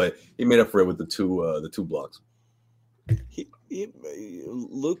crazy, but he made up for it with the two blocks.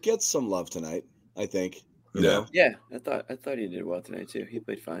 Luke gets some love tonight, I think. You know? Yeah, I thought he did well tonight too. He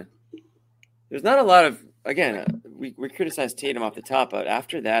played fine. There's not a lot of we criticized Tatum off the top, but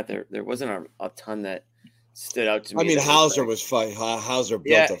after that, there wasn't a ton that stood out to me. I mean, Hauser was fine. Hauser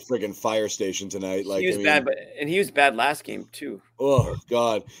built a friggin' fire station tonight. Like, he was bad, and he was bad last game too. Oh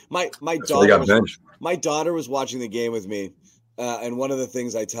God, my daughter was watching the game with me, and one of the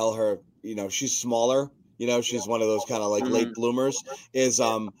things I tell her, you know, she's smaller. You know, she's one of those kind of like late bloomers. Is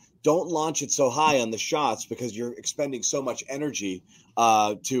don't launch it so high on the shots because you're expending so much energy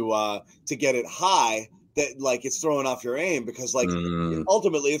to get it high that like it's throwing off your aim because like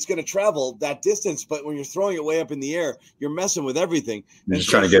ultimately it's going to travel that distance. But when you're throwing it way up in the air, you're messing with everything. You're just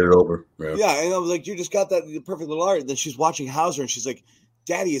trying to get it over. Yeah, and I was like, you just got that perfect little art. And then she's watching Hauser, and she's like,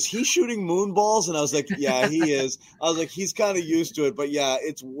 Daddy, is he shooting moon balls? And I was like, yeah, he is. I was like, he's kind of used to it, but yeah,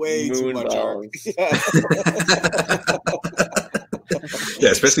 it's way too much art. Yeah,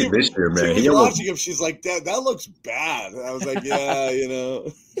 especially this year, man. She was watching him. She's like, Dad, that looks bad. And I was like, yeah, you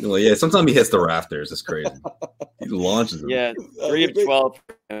know. Well, yeah, sometimes he hits the rafters. It's crazy. He launches them. Yeah, 3 of 12.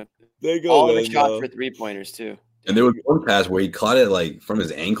 They go all the shots for 3-pointers too. And there was one pass where he caught it like from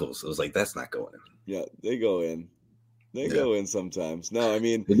his ankles. It was like, that's not going in. Yeah, they go in. They go in sometimes. No, I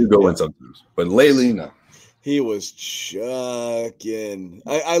mean they do go in sometimes, but lately, no. He was chucking.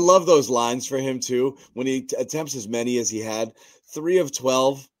 I love those lines for him too. When he attempts as many as he had, 3 of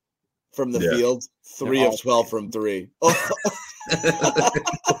 12 from the field, 3 of 12 from 3. Well,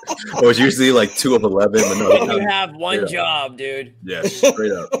 it's usually like 2 of 11. But no, you have one job, dude. Yeah,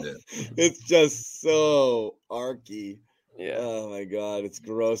 straight up. Yeah. It's just so arky. Yeah. Oh my God, it's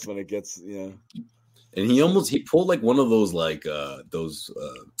gross when it gets And he pulled like one of those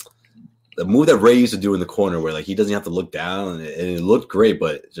the move that Ray used to do in the corner where like he doesn't have to look down and it looked great,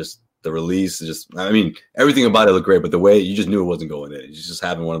 but just the release I mean everything about it looked great, but the way you just knew it wasn't going in. He's just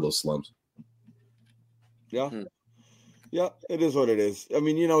having one of those slumps. Yeah. Yeah, it is what it is. I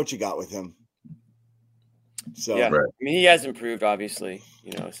mean, you know what you got with him. So yeah, right. I mean he has improved obviously,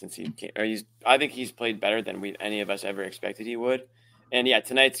 you know, since I think he's played better than any of us ever expected he would. And yeah,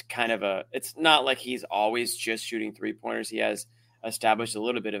 tonight's kind of it's not like he's always just shooting 3-pointers. He has established a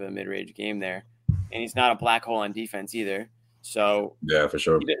little bit of a mid-range game there. And he's not a black hole on defense either. So yeah, for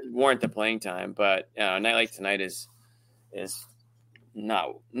sure. He didn't warrant the playing time. But a night like tonight is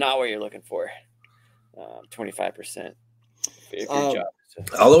not what you're looking for. 25%. Good job.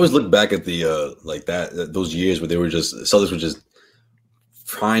 I'll always look back at the those years where they were Celtics were just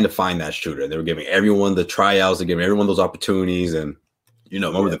trying to find that shooter. They were giving everyone the tryouts, they giving everyone those opportunities, and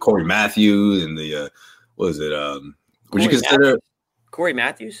remember the Corey Matthews and the what was it? Would you consider Corey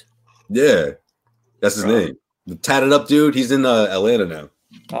Matthews? Yeah, that's his name. The tatted up dude. He's in Atlanta now.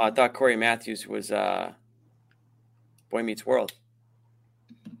 Oh, I thought Corey Matthews was Boy Meets World.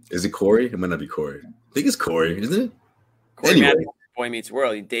 Is it Corey? It might not be Corey. I think it's Corey, isn't it? Corey Matthews, Boy Meets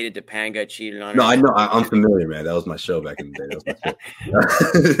World. He dated Topanga, cheated on her. No, I know. I'm familiar, man. That was my show back in the day. That was my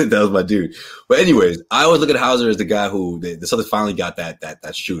show. That was my dude. But anyways, I always look at Hauser as the guy who the Celtics finally got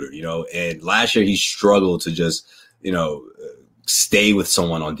that shooter, And last year he struggled to just, stay with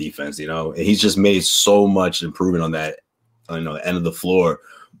someone on defense, And he's just made so much improvement on that, the end of the floor.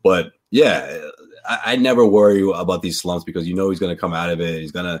 But yeah, I never worry about these slumps because he's going to come out of it.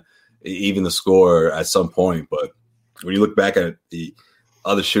 He's going to even the score at some point. But when you look back at the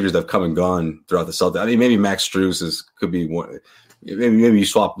other shooters that have come and gone throughout the Celtics, I mean, maybe Max Strus could be one. Maybe you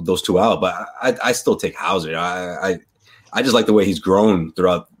swap those two out, but I still take Hauser. I just like the way he's grown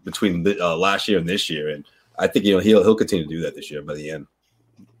throughout between last year and this year, and I think he'll continue to do that this year by the end.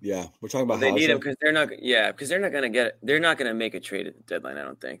 Yeah, we're talking about they need him because they're not going to make a trade at the deadline. I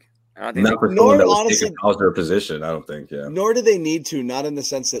don't think. Not for someone that was taking Hauser position. I don't think. Yeah. Nor do they need to. Not in the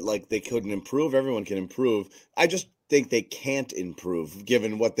sense that like they couldn't improve. Everyone can improve. I just think they can't improve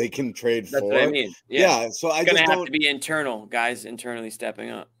given what they can trade for. That's what I mean. Yeah. So I just have to be internal guys internally stepping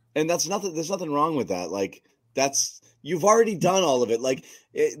up. And there's nothing wrong with that. Like you've already done all of it. Like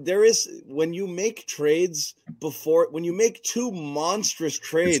there is when you make trades when you make 2 monstrous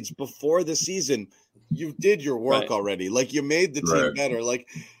trades before the season, you did your work already. Like you made the team better. Like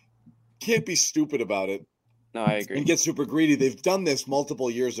can't be stupid about it. No, I agree. And get super greedy. They've done this multiple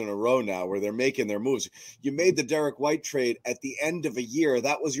years in a row now where they're making their moves. You made the Derek White trade at the end of a year.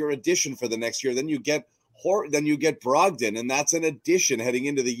 That was your addition for the next year. Then you get Brogdon, and that's an addition heading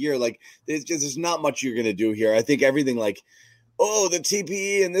into the year. Like there's not much you're going to do here. I think everything like, the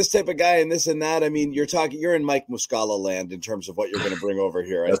TPE and this type of guy and this and that. I mean, you're in Mike Muscala land in terms of what you're going to bring over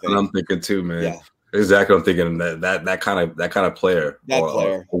here. That's what I'm thinking too, man. Yeah. Exactly. I'm thinking that kind of player,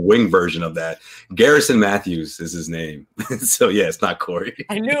 a wing version of that. Garrison Matthews is his name. So yeah, it's not Corey.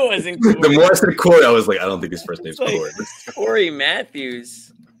 I knew it wasn't Corey. The more I said Corey, I was like, I don't think his first name's like Corey. Corey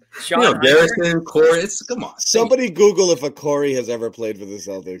Matthews. Sean Garrison, Corey. Come on. Somebody Google if a Corey has ever played for the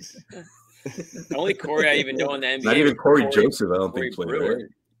Celtics. The only Corey I even know in the NBA. Not even Corey Joseph. I don't think played there.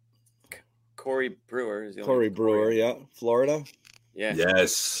 Corey Brewer is the Corey Brewer, yeah, Florida. Yeah.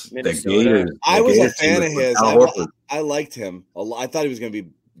 Yes. Minnesota. I was a fan of his. I liked him a lot. I thought he was going to be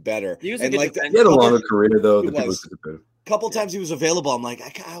better. He was he had a longer career though. A couple times he was available. I'm like,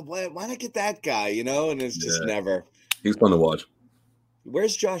 why not get that guy? You know, and it's just never. He was fun to watch.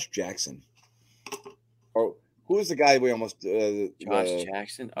 Where's Josh Jackson? Or who was the guy we almost? Josh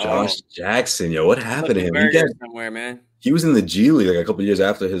Jackson. Josh Jackson. Yo, what happened to him? He got somewhere, man. He was in the G League like a couple years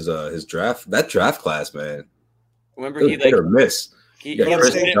after his draft. That draft class, man. Remember, he hit or miss. He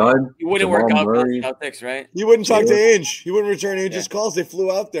wouldn't work out for the Celtics, right? He wouldn't talk to Ainge. He wouldn't return Ainge's calls. They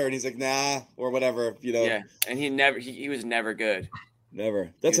flew out there, and he's like, "Nah," or whatever, you know. Yeah, and he was never good. Never.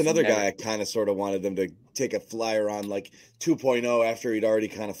 That's another guy I kind of sort of wanted them to take a flyer on, like 2.0 after he'd already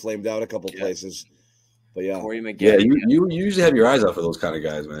kind of flamed out a couple places. But yeah, Corey McGinn. Yeah, you usually have your eyes out for those kind of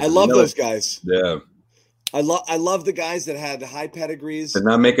guys, man. I love those guys. Yeah. I love the guys that had high pedigrees. They're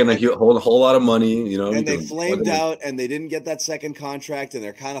not making a whole lot of money, you know. And they flamed out, and they didn't get that second contract, and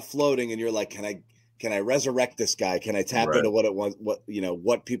they're kind of floating. And you're like, can I resurrect this guy? Can I tap into what it was?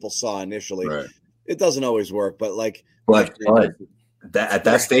 What people saw initially? Right. It doesn't always work, but at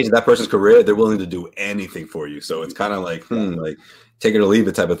that stage of that person's career, they're willing to do anything for you. So it's kind of like, like take it or leave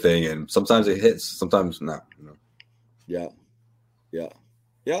it type of thing. And sometimes it hits, sometimes not. You know? Yeah.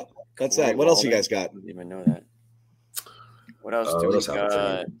 That's that. What else you guys got? I didn't even know that. What else do we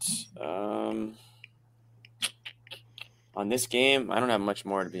got? On this game, I don't have much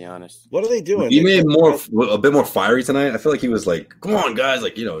more, to be honest. What are they doing? He made a bit more fiery tonight. I feel like he was like, "Come on, guys!"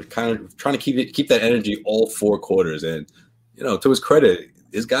 Like, you know, kind of trying to keep that energy all 4 quarters. And you know, to his credit,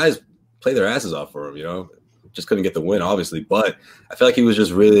 his guys play their asses off for him. You know, just couldn't get the win, obviously. But I feel like he was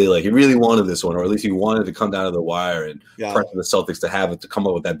just really he really wanted this one, or at least he wanted to come down to the wire and pressure the Celtics to come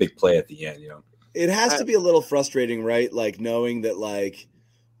up with that big play at the end. You know, it has to be a little frustrating, right? Like knowing that like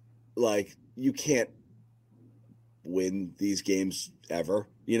you can't win these games ever.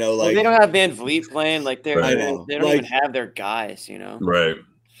 You know, like they don't have Van Vliet playing. Like they don't even have their guys. You know, right?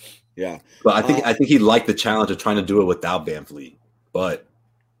 Yeah, but I think he liked the challenge of trying to do it without Van Vliet. But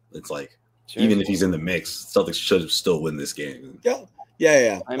it's like. Even if he's in the mix, Celtics should still win this game.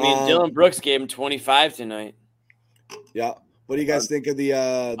 Yeah. I mean, Dylan Brooks gave him 25 tonight. Yeah. What do you guys think of the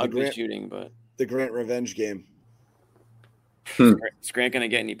Grant shooting? But the Grant revenge game? Is Grant going to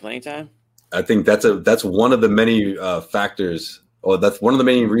get any playing time? I think that's one of the many factors, or that's one of the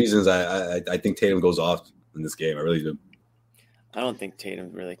main reasons I think Tatum goes off in this game. I really do. I don't think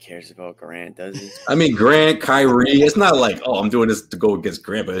Tatum really cares about Grant, does he? I mean, Grant, Kyrie, it's not like, I'm doing this to go against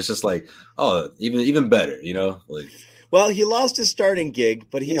Grant, but it's just like, even better, you know? Like, well, he lost his starting gig,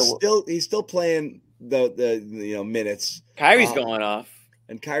 but he's still playing the minutes. Kyrie's going off.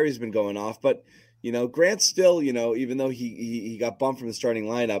 And Kyrie's been going off, but Grant's still, even though he got bumped from the starting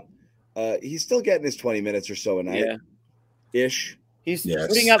lineup, he's still getting his 20 minutes or so a night. Yeah. Ish. He's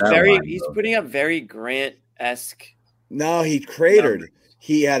putting up very Grant-esque. No, he cratered.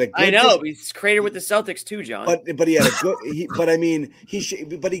 He had a good. I know, but he's cratered with the Celtics too, John. But he had a good. He got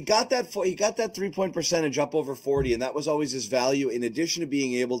that 3-point percentage up over 40, and that was always his value. In addition to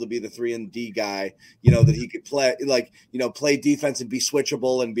being able to be the 3-and-D guy, that he could play play defense and be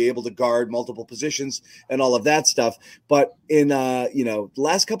switchable and be able to guard multiple positions and all of that stuff. But in the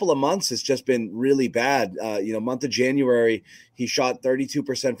last couple of months, it's just been really bad. Month of January, he shot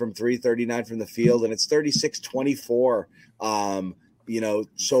 32% from 3, 39 from the field, and it's 36-24.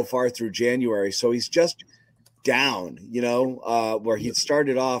 So far through January. So he's just down, where he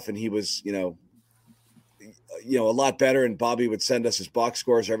started off and he was, a lot better. And Bobby would send us his box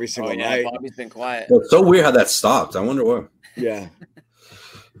scores every single night. Bobby's been quiet. Well, it's so weird how that stopped. I wonder why. Yeah.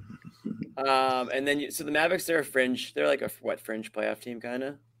 And then, so the Mavericks, they're like a fringe playoff team, kind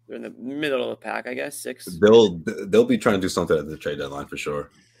of. They're in the middle of the pack, I guess. 6. They'll be trying to do something at the trade deadline for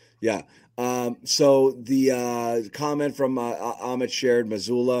sure. Yeah. So the comment from Amit shared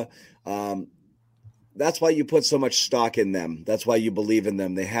Missoula, that's why you put so much stock in them. That's why you believe in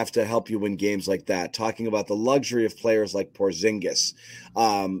them. They have to help you win games like that. Talking about the luxury of players like Porzingis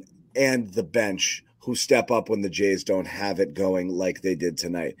and the bench who step up when the Jays don't have it going like they did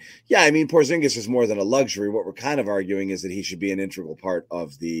tonight. Yeah, I mean, Porzingis is more than a luxury. What we're kind of arguing is that he should be an integral part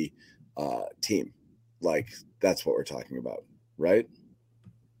of the team. Like, that's what we're talking about, right?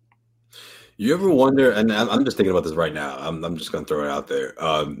 You ever wonder, and I'm just thinking about this right now. I'm just gonna throw it out there.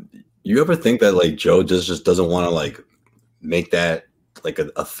 You ever think that like Joe just doesn't want to like make that like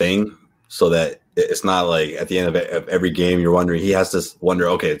a thing, so that it's not like at the end of every game you're wondering, he has to wonder,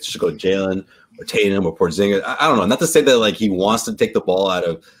 okay, it should go Jalen or Tatum or Porzingis. I don't know. Not to say that like he wants to take the ball out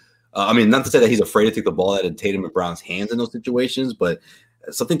of. Not to say that he's afraid to take the ball out of Tatum and Brown's hands in those situations, but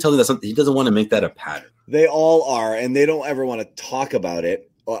something tells me that he doesn't want to make that a pattern. They all are, and they don't ever want to talk about it.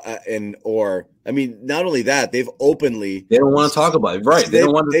 Not only that, they don't want to talk about it, right? They've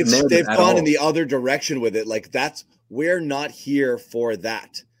gone in the other direction with it. Like we're not here for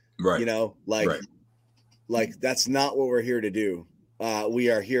that, right? You know, like that's not what we're here to do. We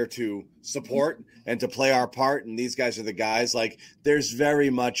are here to support and to play our part, and these guys are the guys. Like there's very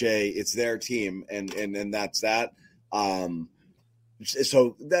much it's their team, and that's that.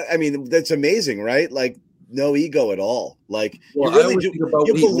 So that's amazing, right? Like. No ego at all. Like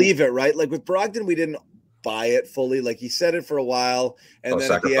you believe it, right? Like with Brogdon, we didn't buy it fully. Like he said it for a while, and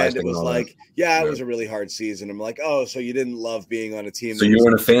then at the end it was like, it was a really hard season. I'm like, oh, so you didn't love being on a team. So you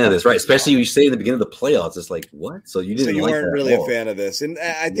weren't a fan of this, right? Especially you say in the beginning of the playoffs, it's like, what? So you weren't really a fan of this. And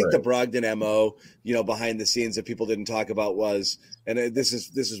I think the Brogdon MO, behind the scenes that people didn't talk about was, and this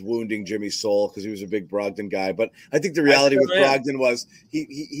is wounding Jimmy's soul because he was a big Brogdon guy. But I think the reality with Brogdon was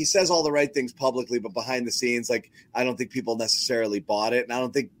he says all the right things publicly, but behind the scenes, like I don't think people necessarily bought it, and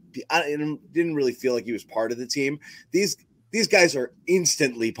I didn't really feel like he was part of the team. These guys are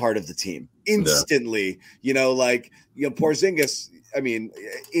instantly part of the team. Instantly, Porzingis. I mean,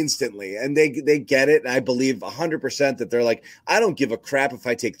 instantly, and they get it. And I believe 100% that they're like, I don't give a crap if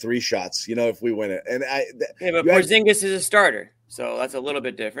I take 3 shots. If we win it, and but Porzingis is a starter, so that's a little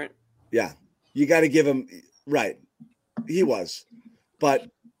bit different. Yeah, you got to give him right. He was, but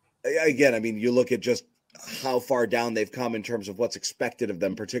again, I mean, you look at just how far down they've come in terms of what's expected of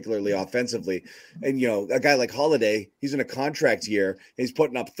them, particularly offensively. And, a guy like Holiday, he's in a contract year. He's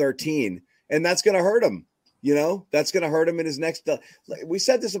putting up 13, and that's going to hurt him. That's going to hurt him in his next. We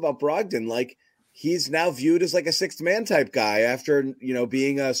said this about Brogdon. Like he's now viewed as like a sixth man type guy after,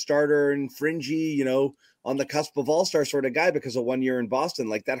 being a starter and fringy, on the cusp of all-star sort of guy because of 1 year in Boston.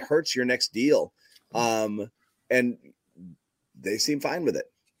 Like that hurts your next deal. And they seem fine with it.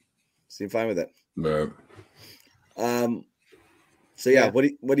 Right. What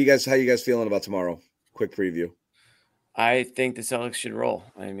do you guys, how you guys feeling about tomorrow? Quick preview. I think the Celtics should roll.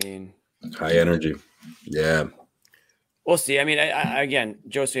 I mean, high energy. Yeah. We'll see. I mean, again,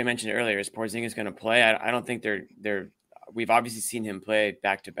 Josie mentioned it earlier, is Porzingis going to play? I don't think they're we've obviously seen him play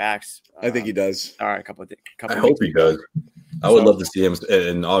back-to-backs. I think he does. All right. I hope he does. I would love to see him.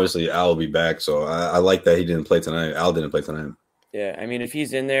 And obviously Al will be back. So I like that he didn't play tonight. Al didn't play tonight. Yeah. I mean, if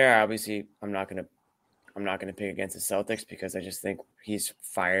he's in there, obviously I'm not going to pick against the Celtics because I just think he's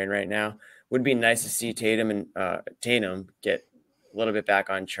firing right now. Would be nice to see Tatum get a little bit back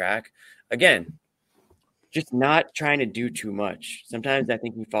on track. Again, just not trying to do too much. Sometimes I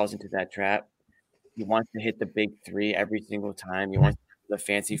think he falls into that trap. He wants to hit the big 3 every single time. He wants the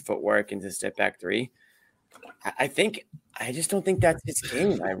fancy footwork into step back 3. I just don't think that's his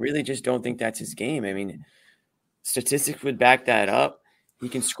game. I really just don't think that's his game. I mean, statistics would back that up. He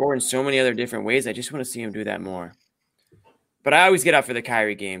can score in so many other different ways. I just want to see him do that more. But I always get up for the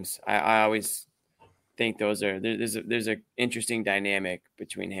Kyrie games. I always think there's a interesting dynamic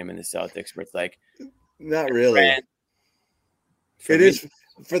between him and the Celtics where it's like, not really. It is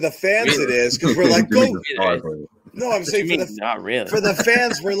for the fans. It is because we're like, go. No, I'm saying not really. For the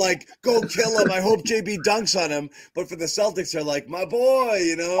fans, we're like, go kill him. I hope JB dunks on him. But for the Celtics, they're like, my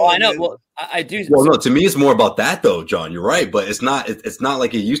boy, Oh, I know. Well, I do. Well, no, to me, it's more about that, though, John. You're right, but it's not. It's not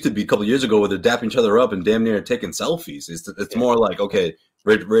like it used to be a couple of years ago where they're dapping each other up and damn near taking selfies. It's more like, okay,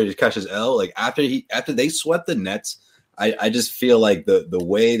 ready to catch his L. Like after they swept the Nets, I just feel like the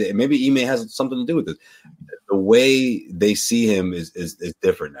way that maybe Ime has something to do with it. The way they see him is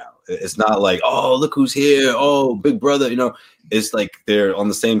different now. It's not like, oh, look who's here. Oh, big brother. It's like they're on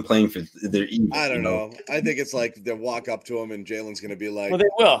the same playing field. They're even. I don't know. I think it's like they walk up to him and Jalen's going to be like, well, they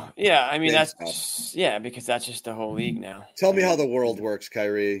will. Yeah. I mean, because that's just the whole league now. Tell me how the world works,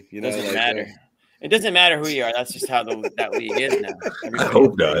 Kyrie. It doesn't matter. It doesn't matter who you are. That's just how that league is now. I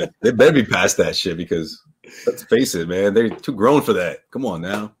hope not. They better be past that shit because let's face it, man. They're too grown for that. Come on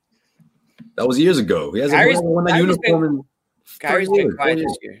now. That was years ago. He hasn't worn that uniform Kyrie's been quiet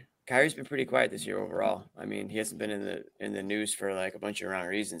this year. Kyrie's been pretty quiet this year overall. I mean, he hasn't been in the news for like a bunch of wrong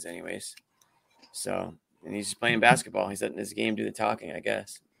reasons anyways. So, and he's just playing basketball. He's letting his game do the talking, I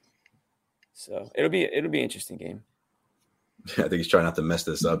guess. So it'll be an interesting game. I think he's trying not to mess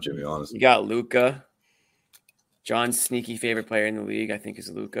this up, to be honest. You got Luka. John's sneaky favorite player in the league, I think, is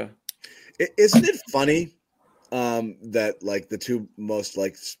Luka. Isn't it funny that like the two most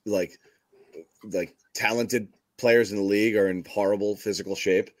like talented players in the league are in horrible physical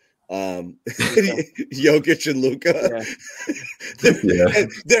shape? Jokic and Luka.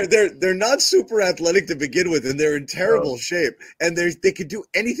 They're not super athletic to begin with, and they're in terrible shape. And they can do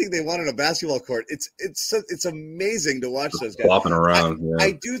anything they want on a basketball court. It's amazing to watch those guys flopping around.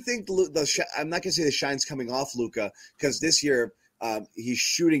 I do think I'm not gonna say the shine's coming off Luka, because this year he's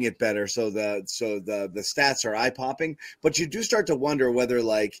shooting it better, so the stats are eye popping. But you do start to wonder whether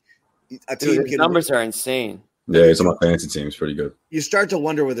like a team his numbers are insane. Yeah, he's on my fantasy team. It's pretty good. You start to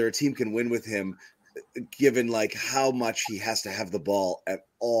wonder whether a team can win with him, given like how much he has to have the ball at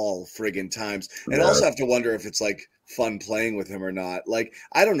all friggin' times, and also have to wonder if it's like fun playing with him or not. Like,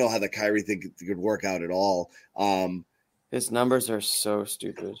 I don't know how the Kyrie thing could work out at all. His numbers are so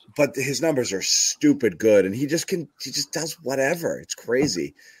stupid, but his numbers are stupid good, and he just does whatever. It's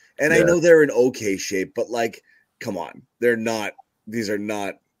crazy. And I know they're in okay shape, but like, come on, they're not. These are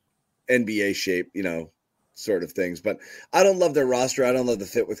not NBA shape, sort of things. But I don't love their roster. I don't love the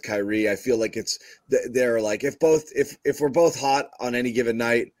fit with Kyrie. I feel like they're like, if we're both hot on any given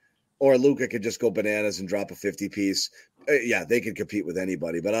night, or Luka could just go bananas and drop a 50 piece, they could compete with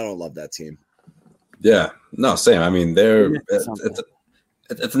anybody. But I don't love that team. Yeah, no, same. I mean,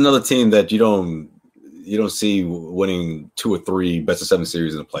 it's another team that you don't see winning 2 or 3 best of 7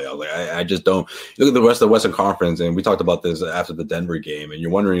 series in the playoffs. Like, I just don't. You look at the rest of the Western Conference, and we talked about this after the Denver game, and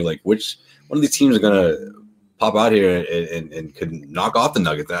you're wondering like which one of these teams are gonna pop out here and could knock off the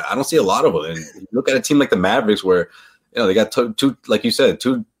Nuggets. I don't see a lot of them. And you look at a team like the Mavericks, where they got two, like you said,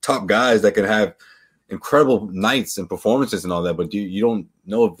 2 top guys that can have incredible nights and performances and all that, but you don't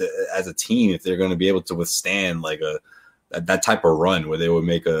know if as a team if they're going to be able to withstand like that type of run where they would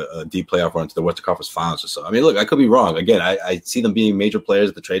make a deep playoff run to the Western Conference Finals or so. I mean, look, I could be wrong. Again, I see them being major players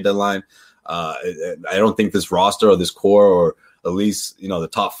at the trade deadline. I don't think this roster or this core, or at least the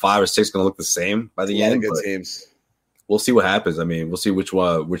top 5 or 6, going to look the same by the end. Good teams. We'll see what happens. I mean, we'll see which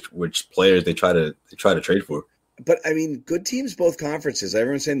players they try to trade for. But I mean, good teams, both conferences.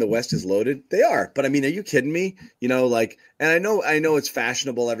 Everyone's saying the West is loaded. They are. But I mean, are you kidding me? And I know it's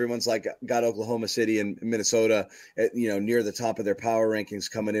fashionable. Everyone's like got Oklahoma City and Minnesota, near the top of their power rankings,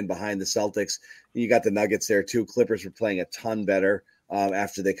 coming in behind the Celtics. You got the Nuggets there too. Clippers were playing a ton better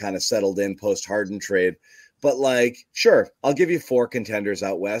after they kind of settled in post Harden trade. But like, sure, I'll give you 4 contenders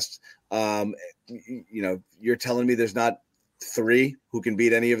out West. You're telling me there's not 3 who can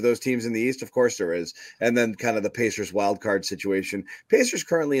beat any of those teams in the East? Of course there is. And then kind of the Pacers wild card situation. Pacers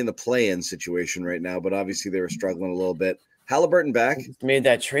currently in the play-in situation right now, but obviously they were struggling a little bit. Halliburton back. He made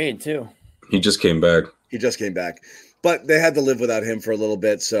that trade too. He just came back. But they had to live without him for a little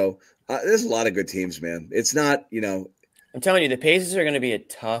bit. So there's a lot of good teams, man. It's not, I'm telling you, the Pacers are going to be a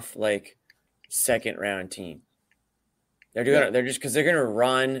tough, like, second round team. They're going to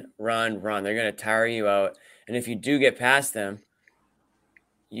run. They're going to tire you out. And if you do get past them,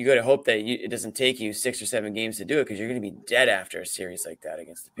 you got to hope that it doesn't take you 6 or 7 games to do it, because you're going to be dead after a series like that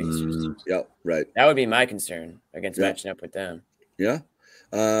against the Pacers. Yeah, right. That would be my concern against matching up with them. Yeah.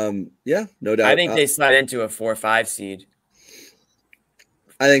 No doubt. I think they slide into a 4-5 seed.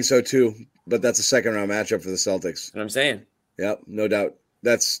 I think so too, but that's a second round matchup for the Celtics. That's what I'm saying. Yeah, no doubt.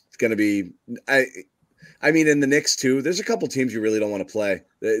 That's going to be I mean, in the Knicks too, there's a couple teams you really don't want to play.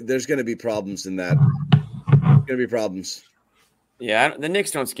 There's going to be problems in that. Going to be problems. Yeah, the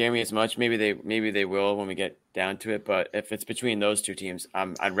Knicks don't scare me as much. Maybe they will when we get down to it. But if it's between those 2 teams,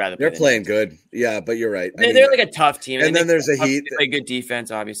 I'd rather. They're playing good. Yeah, but you're right. They're like a tough team. And then there's a Heat. They play good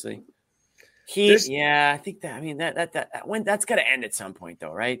defense, obviously. Heat, I think that. I mean that's got to end at some point,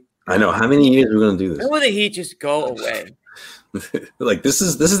 though, right? I know. How many years are we going to do this? When will the Heat just go away? Like this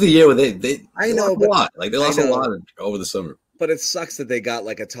is the year where they I know, lost a lot. Like they lost a lot over the summer. But it sucks that they got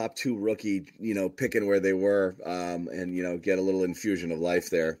like a top 2 rookie, picking where they were, and get a little infusion of life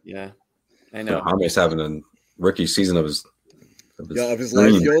there. Yeah, I know. Jaime's having a rookie season of his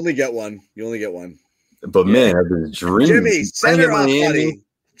life. You only get one. But man, of his dream. Jimmy, center off, buddy.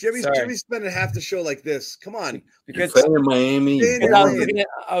 Jimmy's spending half the show like this. Come on, because playing in Miami.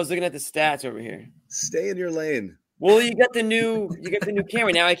 I was looking at the stats over here. Stay in your lane. Well, you got the new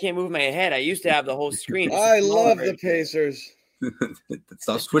camera. Now I can't move my head. I used to have the whole screen. I love the Pacers.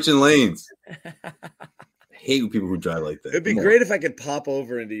 Stop switching lanes. I hate people who drive like that. It'd be great if I could pop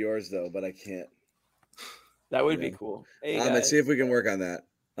over into yours, though, but I can't. That would be cool. Hey, let's see if we can work on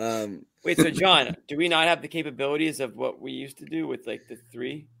that. Wait, so John, do we not have the capabilities of what we used to do with like the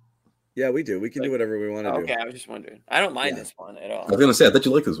 3? Yeah, we do. We can do whatever we want to do. Okay, I was just wondering. I don't mind this one at all. I was gonna say, I thought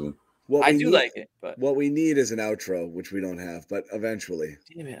you liked this one. I do like it, but what we need is an outro, which we don't have, but eventually.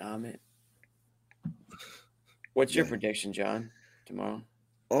 Damn it, Amit. What's your prediction, John, tomorrow?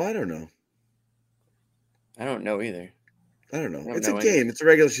 Oh, I don't know. I don't know either. I don't know. It's a game. It's a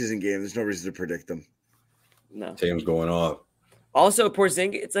regular season game. There's no reason to predict them. No. Tatum's going off. Also,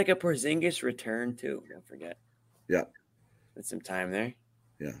 Porzingis. It's like a Porzingis return too. Don't forget. Yeah. With some time there.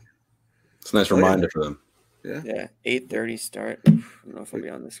 Yeah. It's a nice reminder for them. Yeah. Yeah. 8:30 start. I don't know if I'll be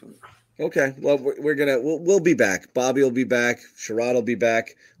on this one. Okay. Well, we'll be back. Bobby will be back. Sherrod will be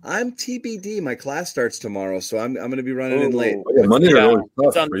back. I'm TBD. My class starts tomorrow, so I'm going to be running in late. Yeah, Mondays are always tough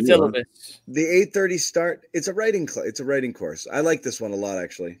it's on for the you, syllabus. huh? The 8:30 start. It's a writing course. I like this one a lot,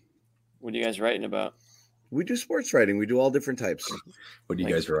 actually. What are you guys writing about? We do sports writing. We do all different types. What are you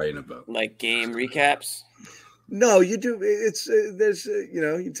guys writing about? Like game recaps? No, you do. It's there's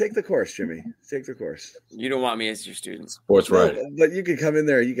you take the course, Jimmy. Take the course. You don't want me as your student. Sports writing. But you can come in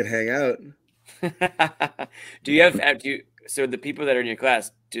there. You can hang out. So the people that are in your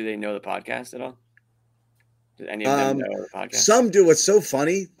class, do they know the podcast at all? Did any of them know the podcast? Some do. What's so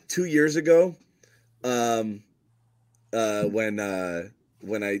funny? 2 years ago, when I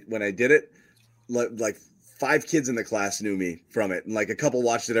did it, like 5 kids in the class knew me from it, and like a couple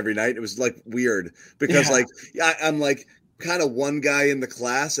watched it every night. It was like weird because I'm like kind of one guy in the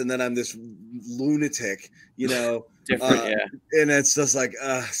class, and then I'm this lunatic, different, and it's just like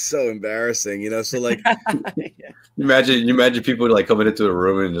so embarrassing, So like, you imagine people like coming into the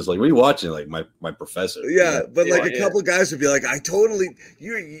room and just like, what are you watching? Like my professor. Yeah, but like a couple guys would be like, I totally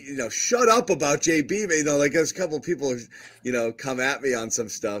you shut up about JB, like there's a couple people come at me on some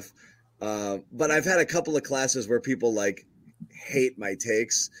stuff. But I've had a couple of classes where people like hate my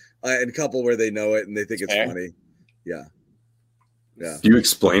takes, and a couple where they know it and they think it's funny. Yeah. Yeah. Do you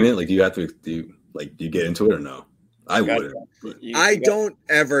explain it? Like, do you get into it or no? I wouldn't. I don't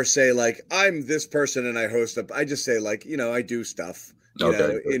ever say like I'm this person and I host up. I just say like I do stuff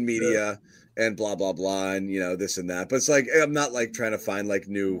in media and blah blah blah and this and that. But it's like I'm not like trying to find like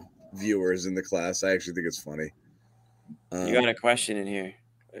new viewers in the class. I actually think it's funny. You got a question in here.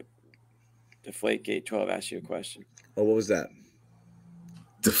 Deflategate 12 asked you a question. Oh, what was that?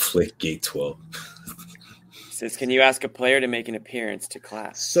 Deflategate 12. Says, can you ask a player to make an appearance to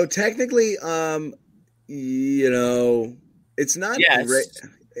class? So technically, it's not great.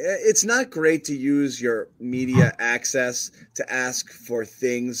 It's not great to use your media access to ask for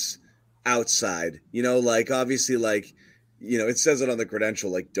things outside. Like obviously, like it says it on the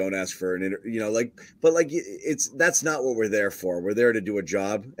credential, like don't ask for an but that's not what we're there for. We're there to do a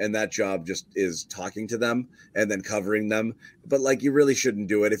job, and that job just is talking to them and then covering them. But like you really shouldn't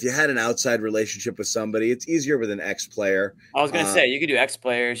do it. If you had an outside relationship with somebody, it's easier with an ex-player. I was going to say, you could do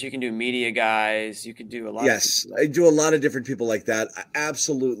ex-players, you can do media guys, you could do a lot. Yes, I do a lot of different people like that. I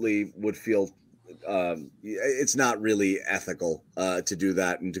absolutely would feel it's not really ethical to do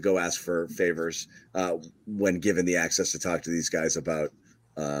that and to go ask for favors when given the access to talk to these guys about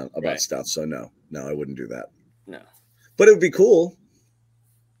stuff. So no, I wouldn't do that. No, but it would be cool.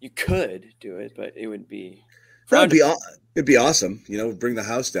 You could do it, but it would be. It'd be awesome. Bring the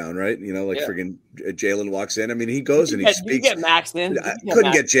house down, right? Friggin' Jalen walks in. I mean, he goes and he speaks. You get maxed in.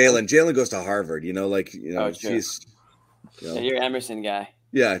 Couldn't get Jalen. Jalen goes to Harvard. She's. You're an Emerson guy.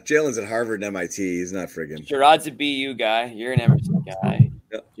 Yeah, Jalen's at Harvard and MIT. He's not friggin'. Gerard's a BU guy. You're an Emerson guy.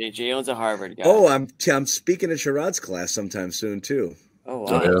 Yep. Jalen's a Harvard guy. Oh, I'm speaking at Gerard's class sometime soon too. Oh,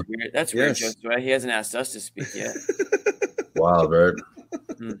 wow. That's weird. That's weird, Josue. He hasn't asked us to speak yet. Wow, Bert.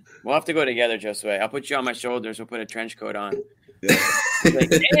 We'll have to go together, Josue. I'll put you on my shoulders. We'll put a trench coat on. Yeah. Like,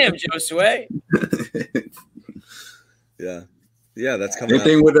 damn, Josue. Yeah, that's coming.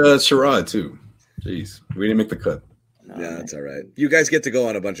 Anything with Sherrod too. Jeez, we didn't make the cut. No, that's all right. You guys get to go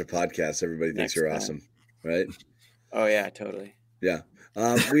on a bunch of podcasts. Everybody thinks you're awesome, right? Oh yeah, totally. Yeah.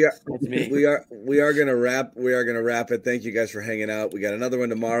 We are gonna wrap it. Thank you guys for hanging out. We got another one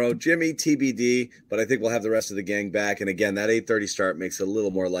tomorrow. Jimmy TBD, but I think we'll have the rest of the gang back. And again, that 8:30 start makes it a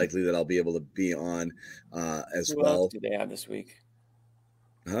little more likely that I'll be able to be on as well. Who else do they have this week?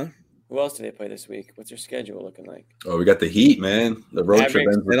 Huh? Who else do they play this week? What's their schedule looking like? Oh, we got the Heat, man. The road trip.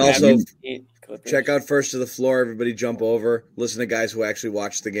 And also check out First to the Floor. Everybody jump over. Listen to guys who actually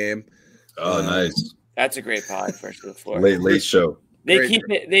watch the game. Oh, nice. That's a great pod, First to the Floor. Late show. They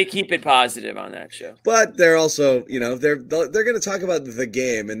keep it positive on that show. But they're also, they're going to talk about the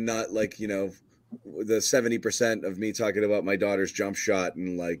game and not like, the 70% of me talking about my daughter's jump shot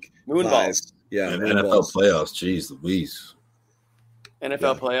and like moonballs. Yeah, and NFL playoffs. Jeez Louise.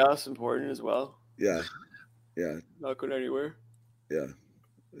 NFL playoffs important as well. Yeah. Not going anywhere. Yeah.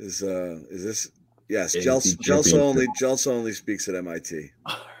 Is this? Yes. Jelsa only speaks at MIT.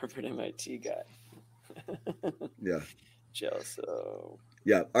 All right. Harvard MIT guy. Yeah. Jealous.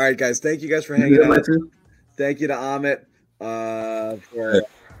 Yeah. All right, guys. Thank you guys for hanging out. Thank you to Amit for.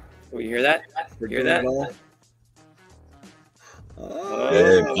 You hear that? For hear doing that? It all.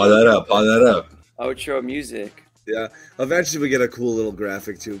 Hey, paw that up. Outro music. Yeah. Eventually we get a cool little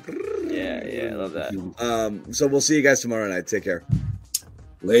graphic too. Yeah, I love that. So we'll see you guys tomorrow night. Take care.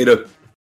 Later.